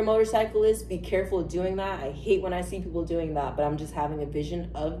 If you're a motorcyclist, be careful of doing that. I hate when I see people doing that, but I'm just having a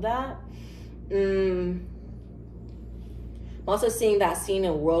vision of that. I'm also seeing that scene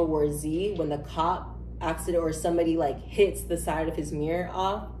in World War Z when the cop accident or somebody like hits the side of his mirror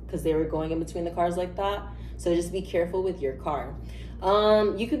off because they were going in between the cars like that. So just be careful with your car.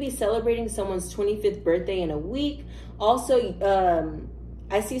 You could be celebrating someone's 25th birthday in a week. Also,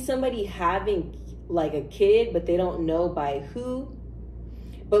 I see somebody having like a kid, but they don't know by who.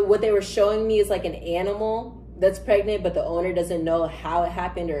 But what they were showing me is like an animal that's pregnant, but the owner doesn't know how it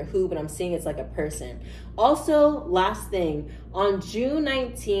happened or who, but I'm seeing it's like a person. Also, last thing, on June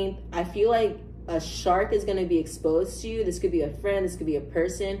 19th, I feel like a shark is going to be exposed to you. This could be a friend, this could be a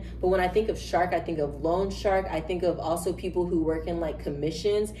person. But when I think of shark, I think of loan shark. I think of also people who work in like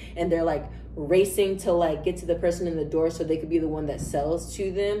commissions and they're like racing to like get to the person in the door so they could be the one that sells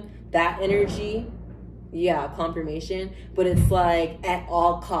to them. That energy, yeah, confirmation. But it's like at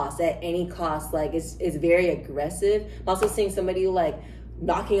all costs, at any cost, like it's very aggressive. I'm also seeing somebody like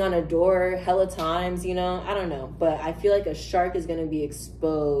knocking on a door hella times, you know, I don't know. But I feel like a shark is going to be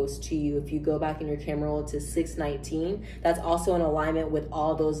exposed to you if you go back in your camera roll to 6/19. That's also in alignment with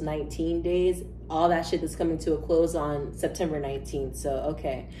all those 19 days, all that shit that's coming to a close on September 19th. So,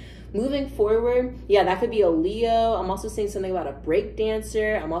 okay. Moving forward, yeah, that could be a Leo. I'm also seeing something about a break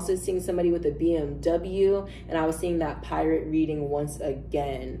dancer. I'm also seeing somebody with a BMW. And I was seeing that pirate reading once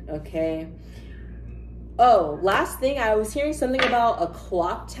again, okay? Oh, last thing, I was hearing something about a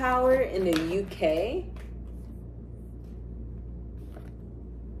clock tower in the UK.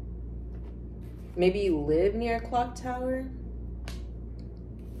 Maybe you live near a clock tower.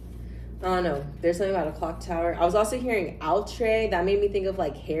 I don't know. There's something about a clock tower. I was also hearing outre. That made me think of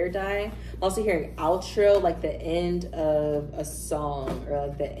like hair dye. I'm also hearing outro, like the end of a song or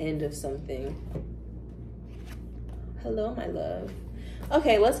like the end of something. Hello, my love.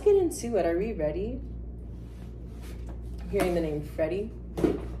 Okay, let's get into it. Are we ready? I'm hearing the name Freddie.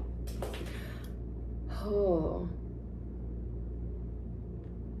 Oh.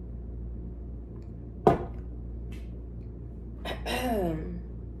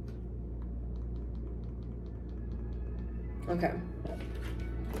 Okay.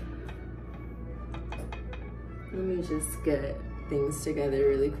 Let me just get things together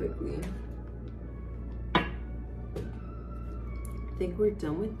really quickly. I think we're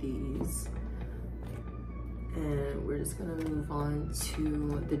done with these. And we're just gonna move on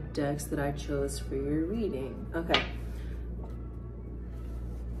to the decks that I chose for your reading. Okay.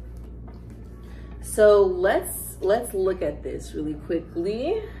 So let's look at this really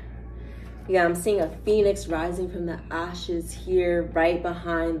quickly. Yeah, I'm seeing a phoenix rising from the ashes here, right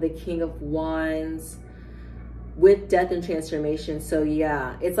behind the King of Wands with death and transformation. So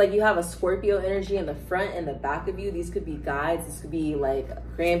yeah, it's like you have a Scorpio energy in the front and the back of you. These could be guides. This could be like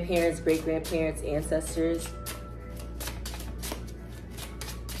grandparents, great-grandparents, ancestors.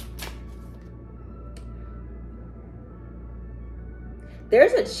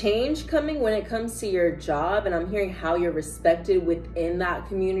 There's a change coming when it comes to your job, and I'm hearing how you're respected within that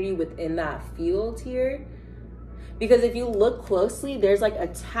community, within that field here. Because if you look closely, there's like a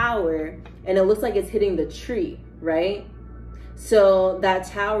tower and it looks like it's hitting the tree, right? So that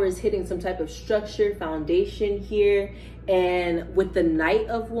tower is hitting some type of structure, foundation here. And with the Knight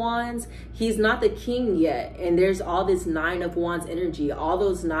of Wands, he's not the king yet. And there's all this Nine of Wands energy. All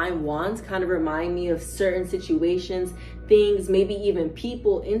those 9 wands kind of remind me of certain situations, things, maybe even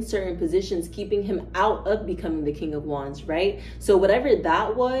people in certain positions keeping him out of becoming the King of Wands, right? So whatever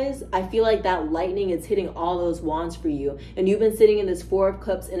that was, I feel like that lightning is hitting all those wands for you. And you've been sitting in this 4 of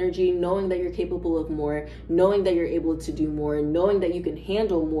Cups energy, knowing that you're capable of more, knowing that you're able to do more, knowing that you can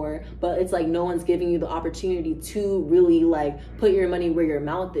handle more, but it's like no one's giving you the opportunity to really like put your money where your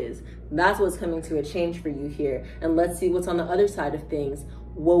mouth is. That's what's coming to a change for you here. And let's see what's on the other side of things.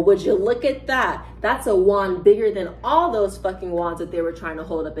 Well, would you look at that? That's a wand bigger than all those fucking wands that they were trying to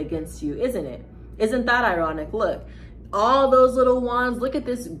hold up against you, isn't it? Isn't that ironic? Look, all those little wands, look at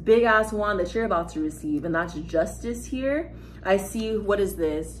this big ass wand that you're about to receive, and that's justice here. I see, what is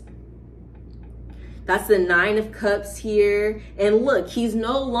this? That's the 9 of Cups here. And look, he's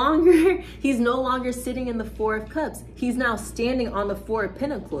no longer sitting in the 4 of Cups. He's now standing on the 4 of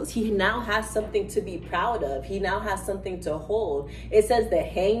Pentacles. He now has something to be proud of. He now has something to hold. It says the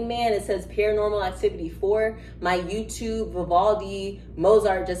Hangman. It says Paranormal Activity 4. My YouTube, Vivaldi,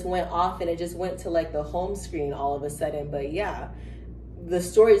 Mozart just went off and it just went to like the home screen all of a sudden. But yeah, the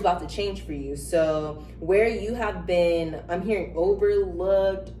story is about to change for you. So where you have been, I'm hearing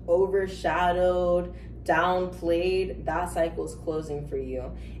overlooked, overshadowed, downplayed, that cycle is closing for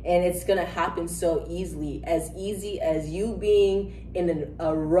you. And it's going to happen so easy as you being in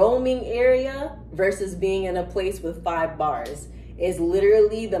a roaming area versus being in a place with 5 bars. It's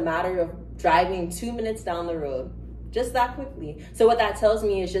literally the matter of driving 2 minutes down the road. Just that quickly. So what that tells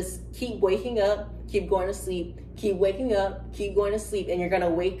me is just keep waking up, keep going to sleep, keep waking up, keep going to sleep, and you're going to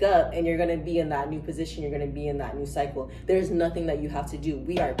wake up and you're going to be in that new position. You're going to be in that new cycle. There's nothing that you have to do.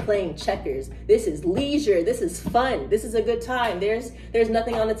 We are playing checkers. This is leisure. This is fun. This is a good time. There's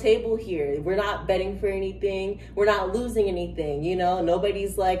nothing on the table here. We're not betting for anything. We're not losing anything. You know,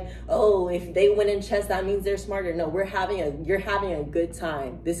 nobody's like, oh, if they win in chess, that means they're smarter. No, you're having a good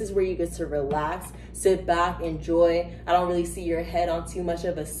time. This is where you get to relax, sit back, enjoy. I don't really see your head on too much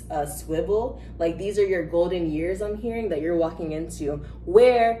of a swivel. Like, these are your golden years, I'm hearing, that you're walking into,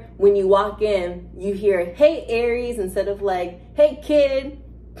 where when you walk in, you hear, hey, Aries, instead of like, hey, kid,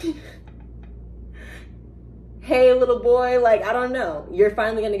 hey, little boy. Like, I don't know. You're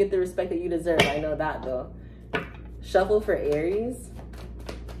finally going to get the respect that you deserve. I know that, though. Shuffle for Aries.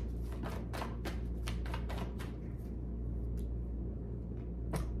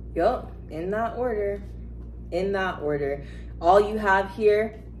 Yup, in that order. In that order. All you have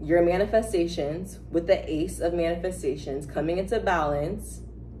here, your manifestations with the Ace of Manifestations coming into balance.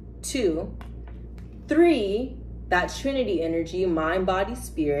 2, 3, that Trinity energy, mind, body,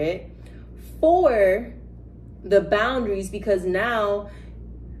 spirit. 4, the boundaries, because now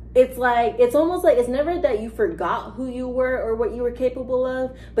it's like, it's almost like, it's never that you forgot who you were or what you were capable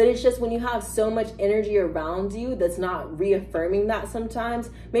of, but it's just when you have so much energy around you that's not reaffirming that sometimes,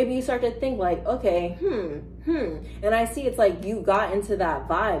 maybe you start to think like, okay, and I see it's like you got into that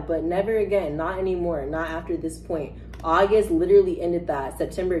vibe, but never again, not anymore, not after this point. August literally ended that.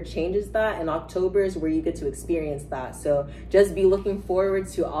 September changes that, and October is where you get to experience that. So just be looking forward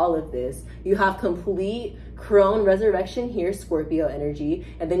to all of this. You have complete crone resurrection here, Scorpio energy,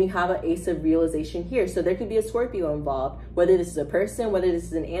 and then you have an Ace of Realization here. So there could be a Scorpio involved, whether this is a person, whether this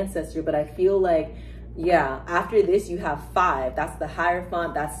is an ancestor, but I feel like, yeah, after this you have 5. That's the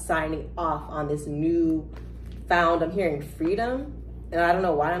Hierophant. That's signing off on this new found, I'm hearing freedom. And I don't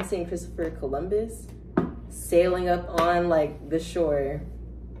know why I'm saying Christopher Columbus sailing up on like the shore.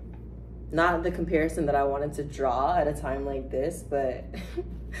 Not the comparison that I wanted to draw at a time like this, but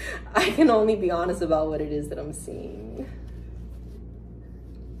I can only be honest about what it is that I'm seeing.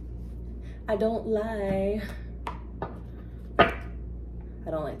 I don't lie. I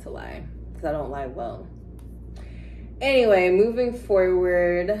don't like to lie because I don't lie well. Anyway, moving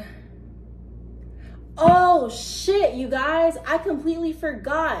forward. Oh shit, you guys, I completely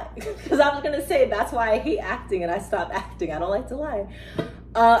forgot, because I was gonna say that's why I hate acting and I stopped acting. I don't like to lie.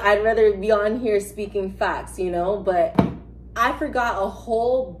 I'd rather be on here speaking facts, you know, but I forgot a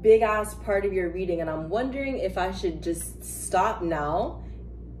whole big ass part of your reading, and I'm wondering if I should just stop now.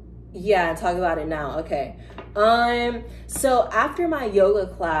 Yeah, and talk about it now. Okay. So after my yoga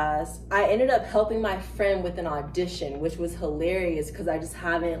class, I ended up helping my friend with an audition, which was hilarious because I just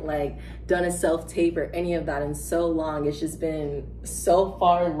haven't like done a self-tape or any of that in so long. It's just been so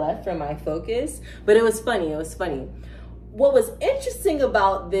far left from my focus, but it was funny. It was funny. What was interesting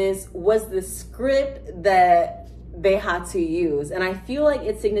about this was the script that they had to use, and I feel like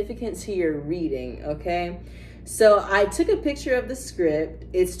it's significant to your reading, okay? So I took a picture of the script.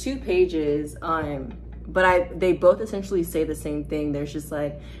 It's 2 pages, but they both essentially say the same thing. There's just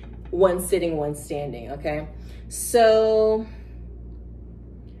like one sitting, one standing, okay? So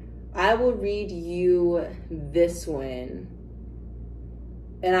I will read you this one.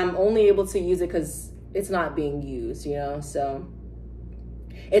 And I'm only able to use it because it's not being used, you know? So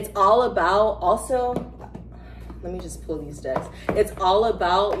it's all about, also, let me just pull these decks. It's all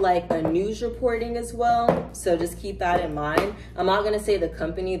about like a news reporting as well. So just keep that in mind. I'm not gonna say the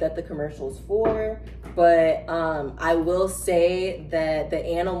company that the commercial's for, but I will say that the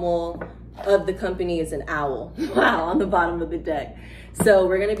animal of the company is an owl. Wow, on the bottom of the deck. So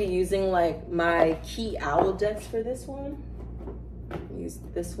we're gonna be using like my key owl decks for this one. Use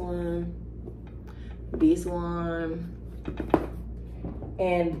this one, this one.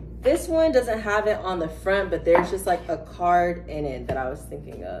 And this one doesn't have it on the front, but there's just like a card in it that I was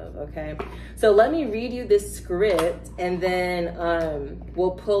thinking of, okay? So let me read you this script, and then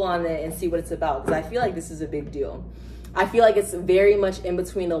we'll pull on it and see what it's about, because I feel like this is a big deal. I feel like it's very much in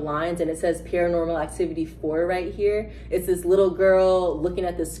between the lines, and it says Paranormal Activity 4 right here. It's this little girl looking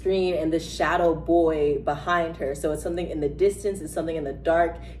at the screen and this shadow boy behind her. So it's something in the distance, it's something in the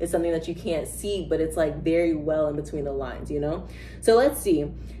dark, it's something that you can't see, but it's like very well in between the lines, you know? So let's see.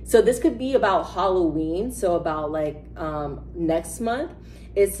 So this could be about Halloween, so about like next month.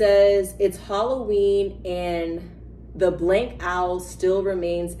 It says it's Halloween and the blank owl still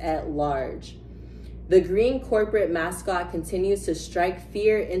remains at large. The green corporate mascot continues to strike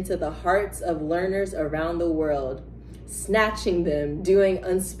fear into the hearts of learners around the world, snatching them, doing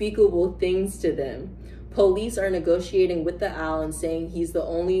unspeakable things to them. Police are negotiating with the owl and saying he's the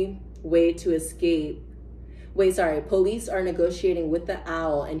only way to escape. Police are negotiating with the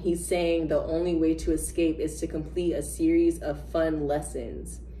owl and he's saying the only way to escape is to complete a series of fun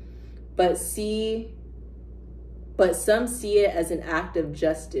lessons. But some see it as an act of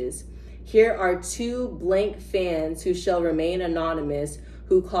justice. Here are 2 blank fans who shall remain anonymous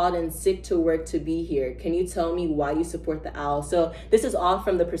who called in sick to work to be here. Can you tell me why you support the owl? So this is all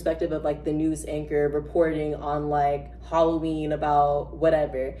from the perspective of like the news anchor reporting on like Halloween about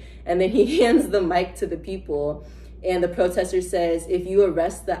whatever. And then he hands the mic to the people, and the protester says, if you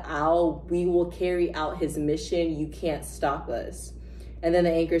arrest the owl, we will carry out his mission. You can't stop us. And then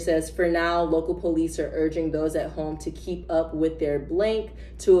the anchor says, for now, local police are urging those at home to keep up with their blank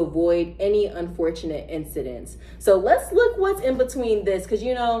to avoid any unfortunate incidents. So let's look what's in between this, because,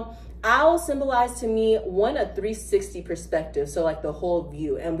 you know, Owl symbolized to me, one, a 360 perspective, so like the whole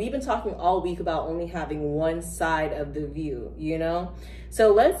view. And we've been talking all week about only having one side of the view, you know?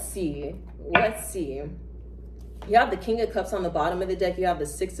 So let's see. You have the King of Cups on the bottom of the deck. You have the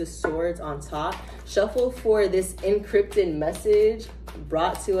Six of Swords on top. Shuffle for this encrypted message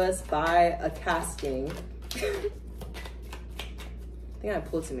brought to us by a casting. I think I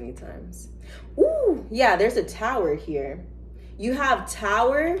pulled too many times. Ooh, yeah, there's a Tower here. You have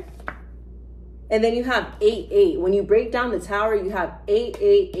Tower, and then you have 8-8. When you break down the Tower, you have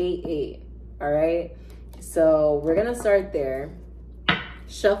 8-8-8-8. All right. So we're gonna start there.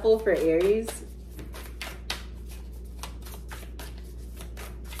 Shuffle for Aries.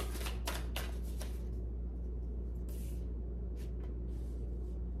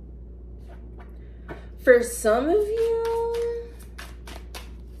 For some of you,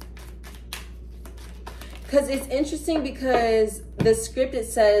 because it's interesting because the script, it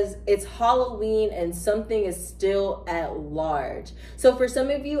says it's Halloween and something is still at large. So for some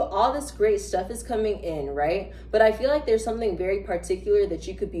of you, all this great stuff is coming in, right? But I feel like there's something very particular that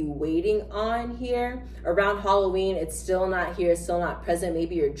you could be waiting on here. Around Halloween, it's still not here, still not present.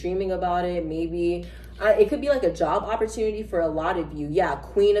 Maybe you're dreaming about it. Maybe it could be like a job opportunity for a lot of you. Yeah,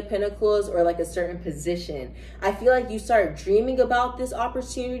 Queen of Pentacles, or like a certain position. I feel like you start dreaming about this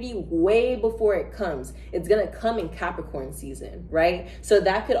opportunity way before it comes. It's gonna come in Capricorn season, right? So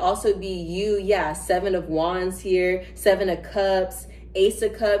that could also be you. Yeah, Seven of Wands here, Seven of Cups, Ace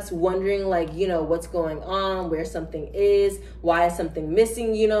of Cups, wondering like, you know, what's going on, where something is, why is something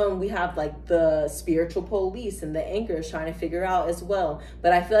missing, you know, and we have like the spiritual police and the anchors trying to figure out as well.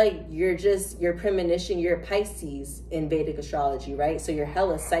 But I feel like your premonition, you're Pisces in Vedic astrology, right? So you're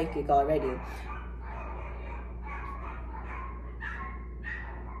hella psychic already.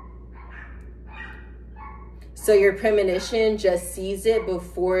 So your premonition just sees it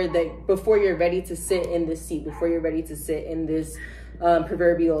before you're ready to sit in this seat, before you're ready to sit in this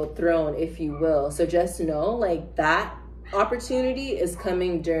proverbial throne, if you will. So just know, like, that opportunity is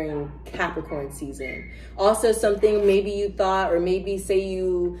coming during Capricorn season. Also, something maybe you thought, or maybe say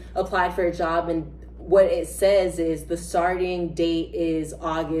you applied for a job and what it says is the starting date is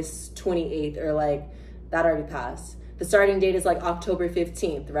August 28th, or like that already passed. The starting date is like October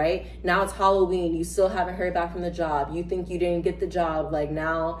 15th, right? Now it's Halloween. You still haven't heard back from the job. You think you didn't get the job. Like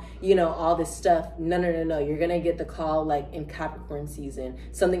now, you know, all this stuff. No. You're going to get the call like in Capricorn season.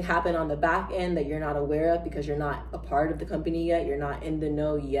 Something happened on the back end that you're not aware of because you're not a part of the company yet. You're not in the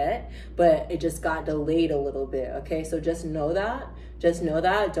know yet, but it just got delayed a little bit. Okay. So just know that.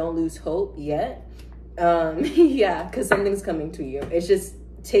 Don't lose hope yet. Yeah, because something's coming to you. It's just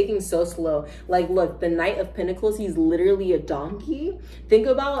taking so slow. Like, look, the Knight of Pentacles, he's literally a donkey. Think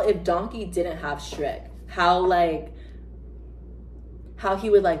about if Donkey didn't have Shrek, how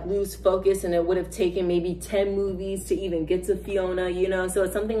he would like lose focus, and it would have taken maybe 10 movies to even get to Fiona, you know? So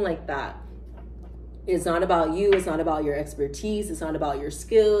it's something like that. It's not about you. It's not about your expertise. It's not about your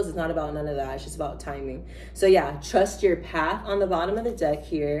skills. It's not about none of that. It's just about timing. So yeah, trust your path on the bottom of the deck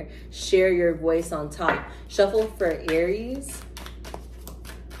here. Share your voice on top. Shuffle for Aries.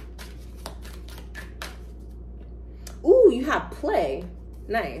 Ooh, you have Play.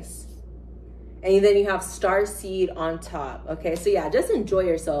 Nice. And then you have Starseed on top. Okay, so yeah, just enjoy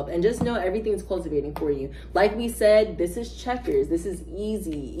yourself and just know everything's cultivating for you. Like we said, this is checkers. This is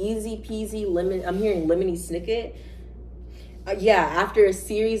easy peasy, lemon. I'm hearing lemony snicket. Yeah, after a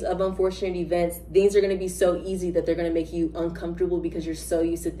series of unfortunate events, things are going to be so easy that they're going to make you uncomfortable because you're so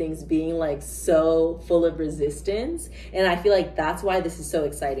used to things being like so full of resistance. And I feel like that's why this is so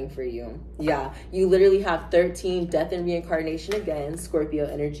exciting for you. Yeah, you literally have 13, death and reincarnation again, Scorpio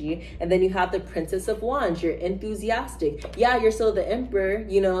energy. And then you have the Princess of Wands. You're enthusiastic. Yeah, you're still the Emperor.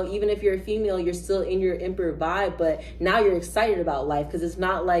 You know, even if you're a female, you're still in your Emperor vibe. But now you're excited about life because it's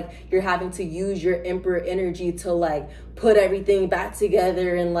not like you're having to use your Emperor energy to like put everything back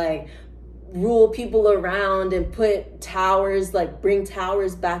together and like rule people around and put towers, like bring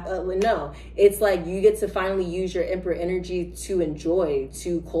towers back up. No, it's like you get to finally use your Emperor energy to enjoy,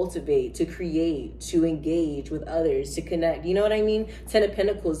 to cultivate, to create, to engage with others, to connect. You know what I mean? 10 of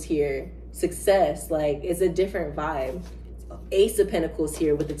Pentacles here, success, like it's a different vibe. Ace of Pentacles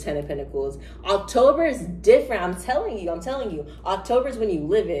here with the 10 of Pentacles. October is different. I'm telling you. October is when you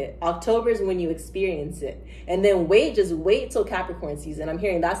live it. October is when you experience it. And then just wait till Capricorn season. I'm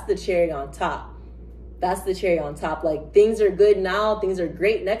hearing that's the cherry on top. That's the cherry on top. Like things are good now. Things are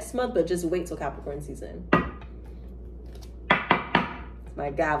great next month, but just wait till Capricorn season. My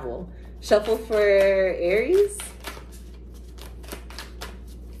gavel. Shuffle for Aries.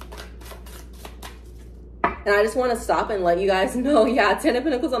 And I just want to stop and let you guys know, yeah, 10 of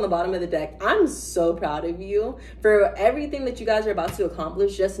Pentacles on the bottom of the deck. I'm so proud of you for everything that you guys are about to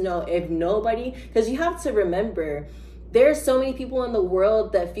accomplish. Just know, if nobody, because you have to remember, there's so many people in the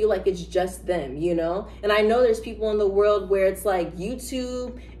world that feel like it's just them, you know? And I know there's people in the world where it's like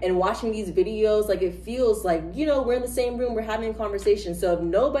YouTube and watching these videos, like it feels like, you know, we're in the same room, we're having a conversation. So if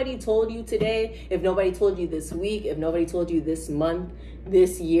nobody told you today, if nobody told you this week, if nobody told you this month,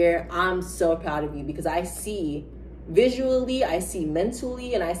 this year, I'm so proud of you, because I see visually, I see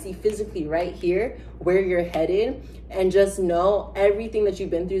mentally, and I see physically right here where you're headed. And just know everything that you've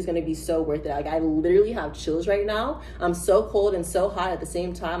been through is going to be so worth it. Like, I literally have chills right now. I'm so cold and so hot at the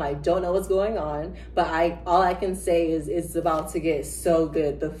same time. I don't know what's going on, but all I can say is it's about to get so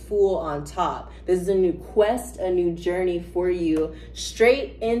good. The Fool on top. This is a new quest, a new journey for you,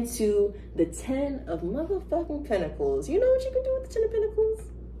 straight into the 10 of motherfucking Pentacles. You know what you can do with the 10 of Pentacles?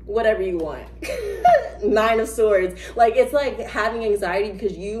 Whatever you want. 9 of Swords. Like, it's like having anxiety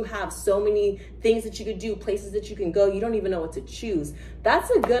because you have so many things that you could do, places that you can go. You don't even know what to choose. That's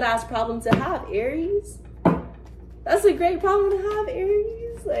a good ass problem to have, Aries. That's a great problem to have,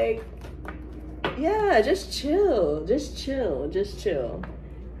 Aries. Like, yeah, just chill. Just chill. Just chill.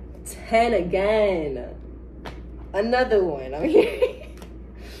 10 again. Another one. I'm hearing.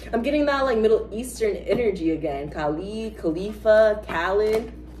 I'm getting that like Middle Eastern energy again. Khalid, Khalifa,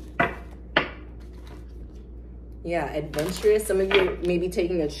 Khalid. Yeah, adventurous. Some of you may be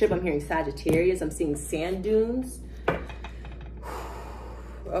taking a trip. I'm hearing Sagittarius. I'm seeing sand dunes.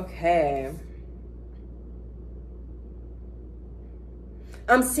 Okay.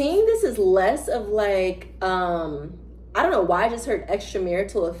 I'm seeing this as less of like, I don't know why I just heard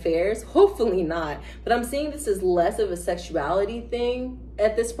extramarital affairs. Hopefully not. But I'm seeing this as less of a sexuality thing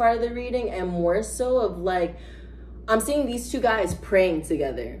at this part of the reading, and more so of like, I'm seeing these two guys praying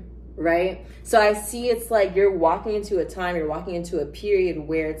together. Right? So I see it's like you're walking into a time, you're walking into a period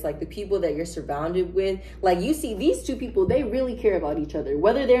where it's like the people that you're surrounded with, like you see these two people, they really care about each other,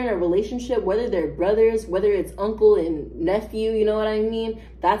 whether they're in a relationship, whether they're brothers, whether it's uncle and nephew, you know what I mean?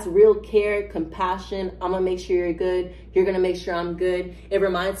 That's real care, compassion. I'm gonna make sure you're good. You're gonna make sure I'm good. It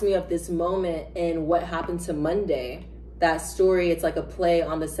reminds me of this moment in What Happened to Monday. That story, it's like a play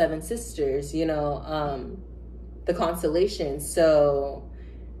on the Seven Sisters, you know, the constellation. So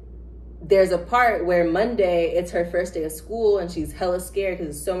there's a part where Monday, it's her first day of school and she's hella scared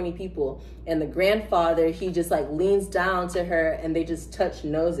because there's so many people. And the grandfather, he just like leans down to her and they just touch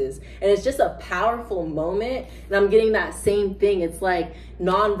noses. And it's just a powerful moment. And I'm getting that same thing. It's like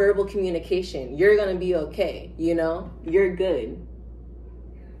nonverbal communication. You're going to be okay. You know, you're good.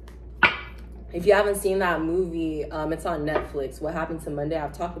 If you haven't seen that movie, it's on Netflix. What Happened to Monday?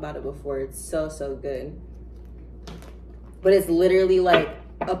 I've talked about it before. It's so, so good. But it's literally like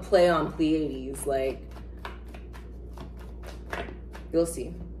a play on Pleiades, like, you'll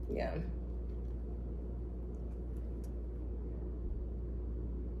see. Yeah.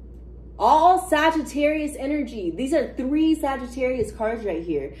 All Sagittarius energy. These are 3 Sagittarius cards right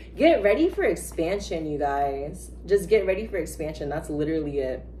here. Get ready for expansion, you guys. Just get ready for expansion. That's literally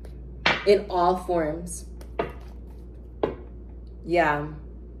it. In all forms. Yeah.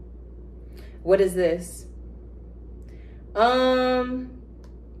 What is this?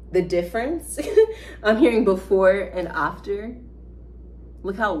 The difference. I'm hearing before and after.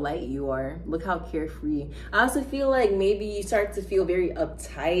 Look how light you are. Look how carefree. I also feel like maybe you start to feel very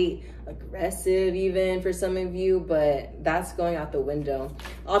uptight, aggressive even for some of you, but that's going out the window.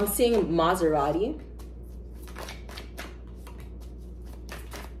 I'm seeing Maserati.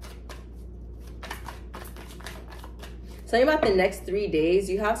 Tell me about the next 3 days.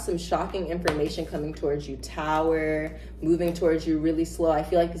 You have some shocking information coming towards you. Tower, moving towards you really slow. I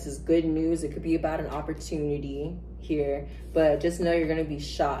feel like this is good news. It could be about an opportunity here, but just know you're going to be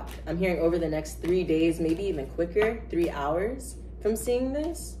shocked. I'm hearing over the next 3 days, maybe even quicker, 3 hours from seeing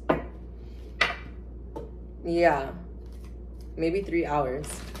this. Yeah, maybe 3 hours.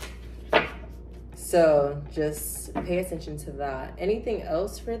 So just pay attention to that. Anything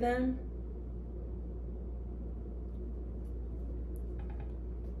else for them?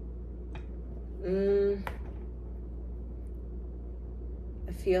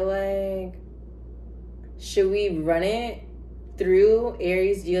 I feel like, should we run it through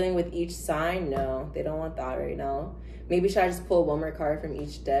Aries dealing with each sign? No, they don't want that right now. Maybe should I just pull one more card from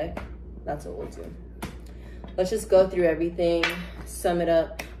each deck? That's what we'll do. Let's just go through everything, sum it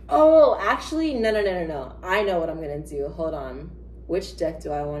up. Oh, actually, no. I know what I'm gonna do. Hold on. Which deck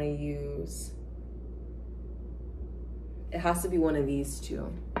do I want to use? It has to be one of these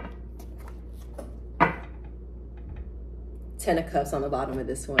two. Ten of Cups on the bottom of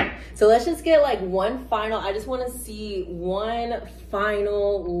this one. So let's just get like one final, I just want to see one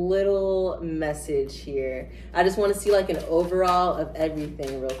final little message here. I just want to see like an overall of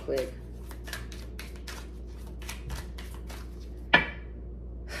everything real quick.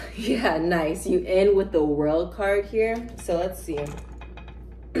 Yeah, nice. You end with the World card here. So let's see.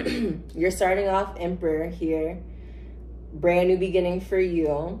 You're starting off Emperor here. Brand new beginning for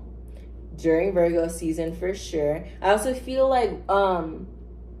you. During Virgo season for sure. I also feel like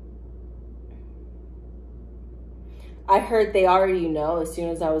I heard they already know as soon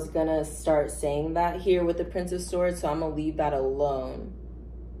as I was gonna start saying that here with the Prince of Swords, so I'm gonna leave that alone.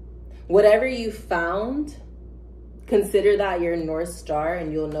 Whatever you found, consider that your North Star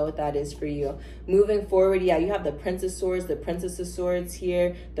and you'll know what that is for you. Moving forward, yeah, you have the Prince of Swords, the Princess of Swords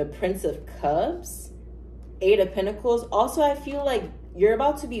here, the Prince of Cups, Eight of Pentacles. Also, I feel like you're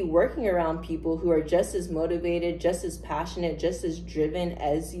about to be working around people who are just as motivated, just as passionate, just as driven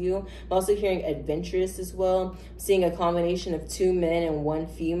as you. I'm also hearing adventurous as well. I'm seeing a combination of 2 men and 1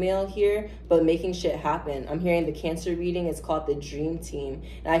 female here, but making shit happen. I'm hearing the Cancer reading. It's called the Dream Team.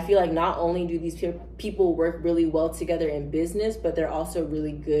 And I feel like not only do these people work really well together in business, but they're also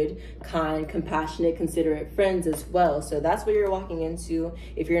really good, kind, compassionate, considerate friends as well. So that's what you're walking into.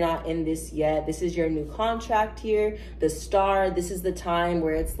 If you're not in this yet, this is your new contract here. The Star, this is the time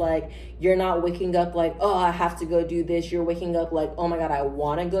where it's like you're not waking up like, oh, I have to go do this. You're waking up like, oh my God, I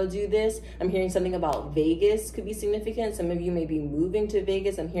want to go do this. I'm hearing something about Vegas could be significant. Some of you may be moving to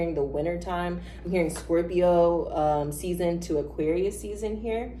Vegas. I'm hearing the winter time. I'm hearing Scorpio season to Aquarius season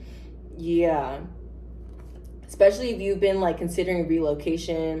here. Yeah. Especially if you've been like considering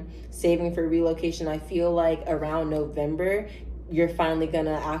relocation, saving for relocation. I feel like around November, you're finally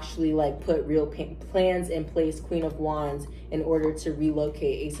gonna actually like put real plans in place, Queen of Wands, in order to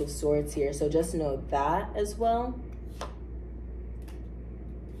relocate, Ace of Swords here. So just know that as well.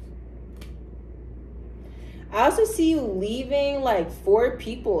 I also see you leaving like 4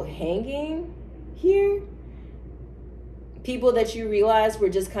 people hanging here. People that you realize were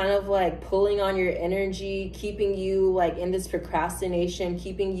just kind of like pulling on your energy, keeping you like in this procrastination,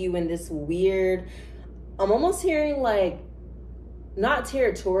 keeping you in this weird, I'm almost hearing like, not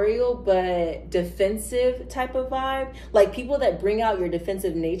territorial, but defensive type of vibe. Like people that bring out your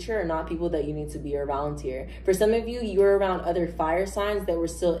defensive nature are not people that you need to be around here. For some of you, you're around other fire signs that were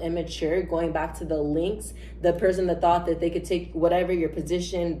still immature, going back to the links, the person that thought that they could take whatever, your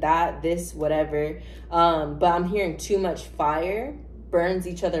position, that, this, whatever. But I'm hearing too much fire burns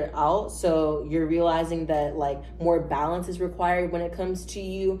each other out. So you're realizing that like more balance is required when it comes to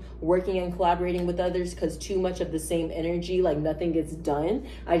you working and collaborating with others, because too much of the same energy, like nothing gets done.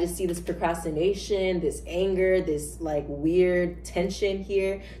 I just see this procrastination, this anger, this like weird tension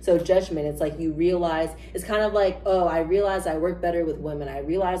here. So judgment, it's like you realize, it's kind of like, oh, I realize I work better with women. I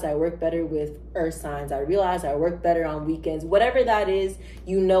realize I work better with earth signs. I realize I work better on weekends. Whatever that is,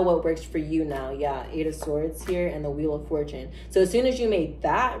 you know what works for you now. Yeah, Eight of Swords here and the Wheel of Fortune. So as soon as you made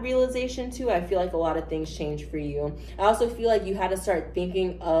that realization too, I feel like a lot of things changed for you. I also feel like you had to start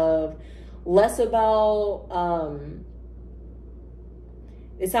thinking of less about,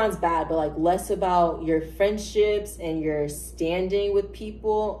 it sounds bad, but like less about your friendships and your standing with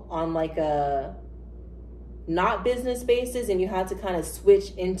people on like a not business basis, and you had to kind of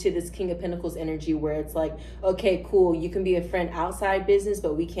switch into this King of Pentacles energy where it's like, okay, cool, you can be a friend outside business,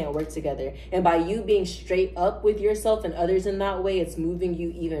 but we can't work together. And by you being straight up with yourself and others in that way, it's moving you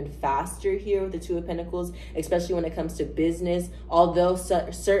even faster here with the Two of Pentacles, especially when it comes to business. Although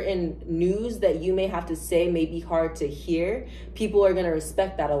certain news that you may have to say may be hard to hear, people are going to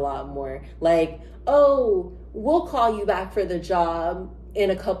respect that a lot more. Like, oh, we'll call you back for the job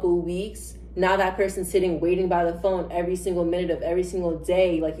in a couple weeks. Now that person's sitting waiting by the phone every single minute of every single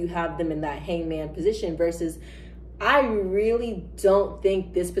day, like you have them in that hangman position, versus I really don't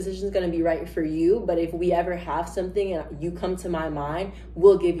think this position is going to be right for you, but if we ever have something and you come to my mind,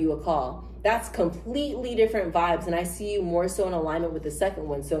 we'll give you a call. That's completely different vibes, and I see you more so in alignment with the second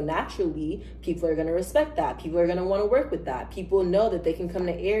one. So naturally, people are going to respect that. People are going to want to work with that. People know that they can come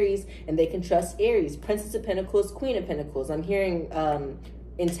to Aries and they can trust Aries. Princess of Pentacles, Queen of Pentacles. I'm hearing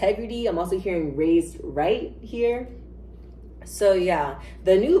integrity. I'm also hearing raised right here. So yeah,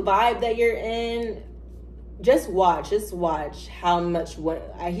 the new vibe that you're in, just watch how much,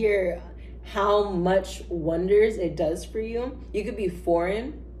 what I hear, how much wonders it does for you. You could be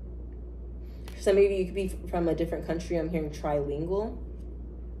foreign. Some of you could be from a different country. I'm hearing trilingual.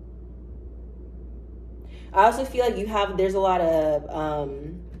 I also feel like there's a lot of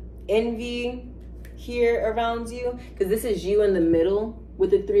envy here around you, because this is you in the middle with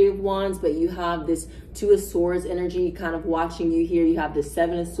the Three of Wands, but you have this Two of Swords energy kind of watching you here. You have the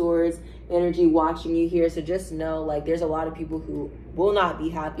Seven of Swords energy watching you here. So just know, like, there's a lot of people who will not be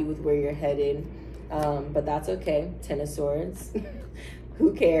happy with where you're headed, but that's okay. Ten of Swords.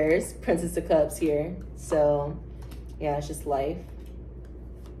 Who cares? Princess of Cups here. So yeah, it's just life.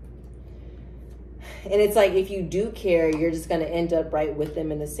 And it's like, if you do care, you're just going to end up right with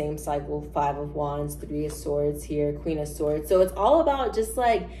them in the same cycle. Five of Wands, Three of Swords here, Queen of Swords. So it's all about just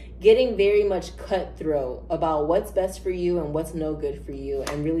like getting very much cutthroat about what's best for you and what's no good for you,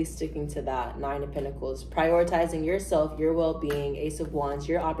 and really sticking to that. Nine of Pentacles, prioritizing yourself, your well-being. Ace of Wands,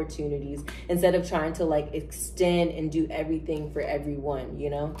 your opportunities, instead of trying to like extend and do everything for everyone,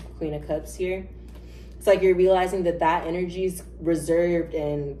 you know. Queen of Cups here. It's like you're realizing that that energy is reserved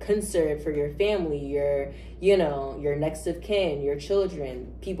and conserved for your family, your, you know, your next of kin, your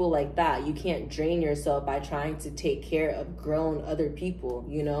children, people like that. You can't drain yourself by trying to take care of grown other people,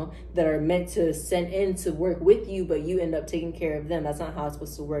 you know, that are meant to send in to work with you, but you end up taking care of them. That's not how it's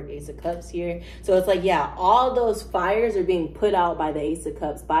supposed to work. Ace of Cups here. So it's like, yeah, all those fires are being put out by the Ace of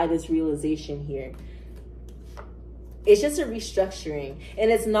Cups, by this realization here. It's just a restructuring.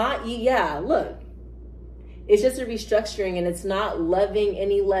 And it's not, yeah, look. It's just a restructuring, and it's not loving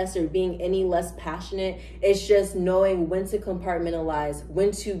any less or being any less passionate. It's just knowing when to compartmentalize,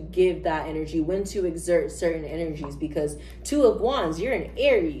 when to give that energy, when to exert certain energies. Because Two of Wands, you're an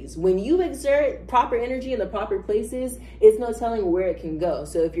Aries. When you exert proper energy in the proper places, it's no telling where it can go.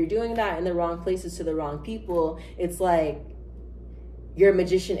 So if you're doing that in the wrong places to the wrong people, it's like your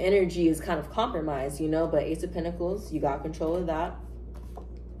magician energy is kind of compromised, you know. But Ace of Pentacles, you got control of that.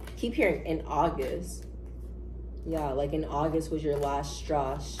 Keep hearing in August. Yeah, like in August was your last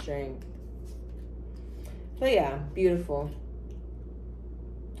straw, strength. But yeah, beautiful.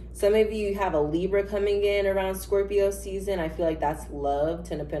 Some of you have a Libra coming in around Scorpio season. I feel like that's love.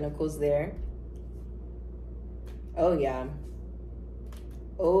 Ten of Pentacles there. Oh yeah.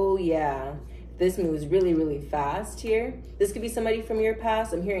 Oh yeah. This moves really, really fast here. This could be somebody from your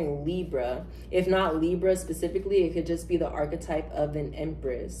past. I'm hearing Libra. If not Libra specifically, it could just be the archetype of an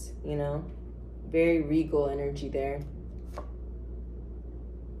Empress, you know? Very regal energy there.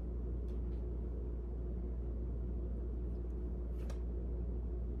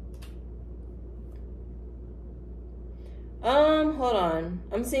 Hold on.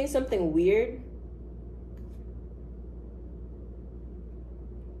 I'm seeing something weird.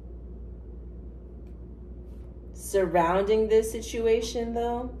 Surrounding this situation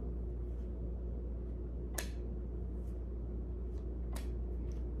though.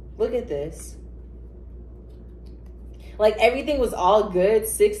 Look at this. Like everything was all good,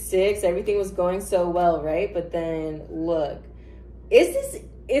 6-6, everything was going so well, right? But then look,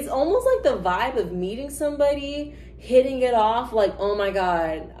 it's almost like the vibe of meeting somebody, hitting it off, like, oh my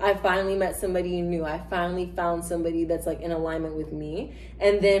God, I finally met somebody new. I finally found somebody that's like in alignment with me.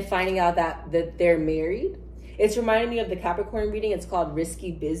 And then finding out that they're married. It's reminding me of the Capricorn reading. It's called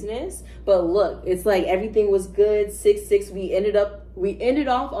Risky Business. But look, it's like everything was good, 6-6. We ended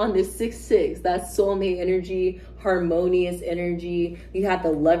off on this 6-6. That's soulmate energy, harmonious energy. You had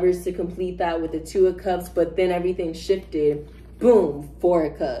the Lovers to complete that with the Two of Cups, but then everything shifted. Boom, Four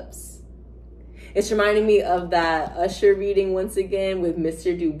of Cups. It's reminding me of that Usher reading once again with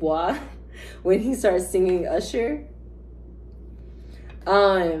Mr. Dubois when he starts singing Usher.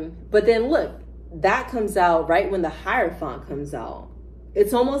 But then look, that comes out right when the Hierophant comes out.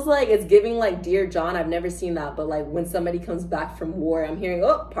 It's almost like it's giving like Dear John. I've never seen that, but like when somebody comes back from war, I'm hearing,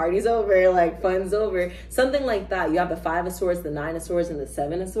 oh, party's over, like fun's over, something like that. You have the Five of Swords, the Nine of Swords, and the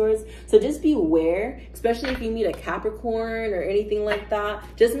Seven of Swords. So just be aware, especially if you meet a Capricorn or anything like that.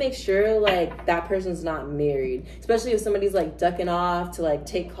 Just make sure like that person's not married, especially if somebody's like ducking off to like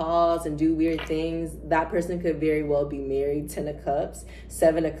take calls and do weird things. That person could very well be married. 10 of Cups,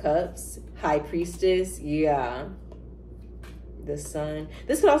 7 of Cups, High Priestess, yeah. The Sun.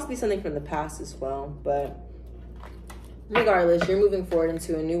 This could also be something from the past as well, but regardless, you're moving forward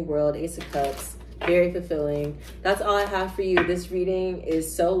into a new world. Ace of Cups, very fulfilling. That's all I have for you. This reading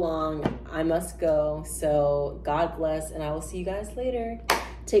is so long. I must go. So God bless, and I will see you guys later.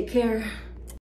 Take care.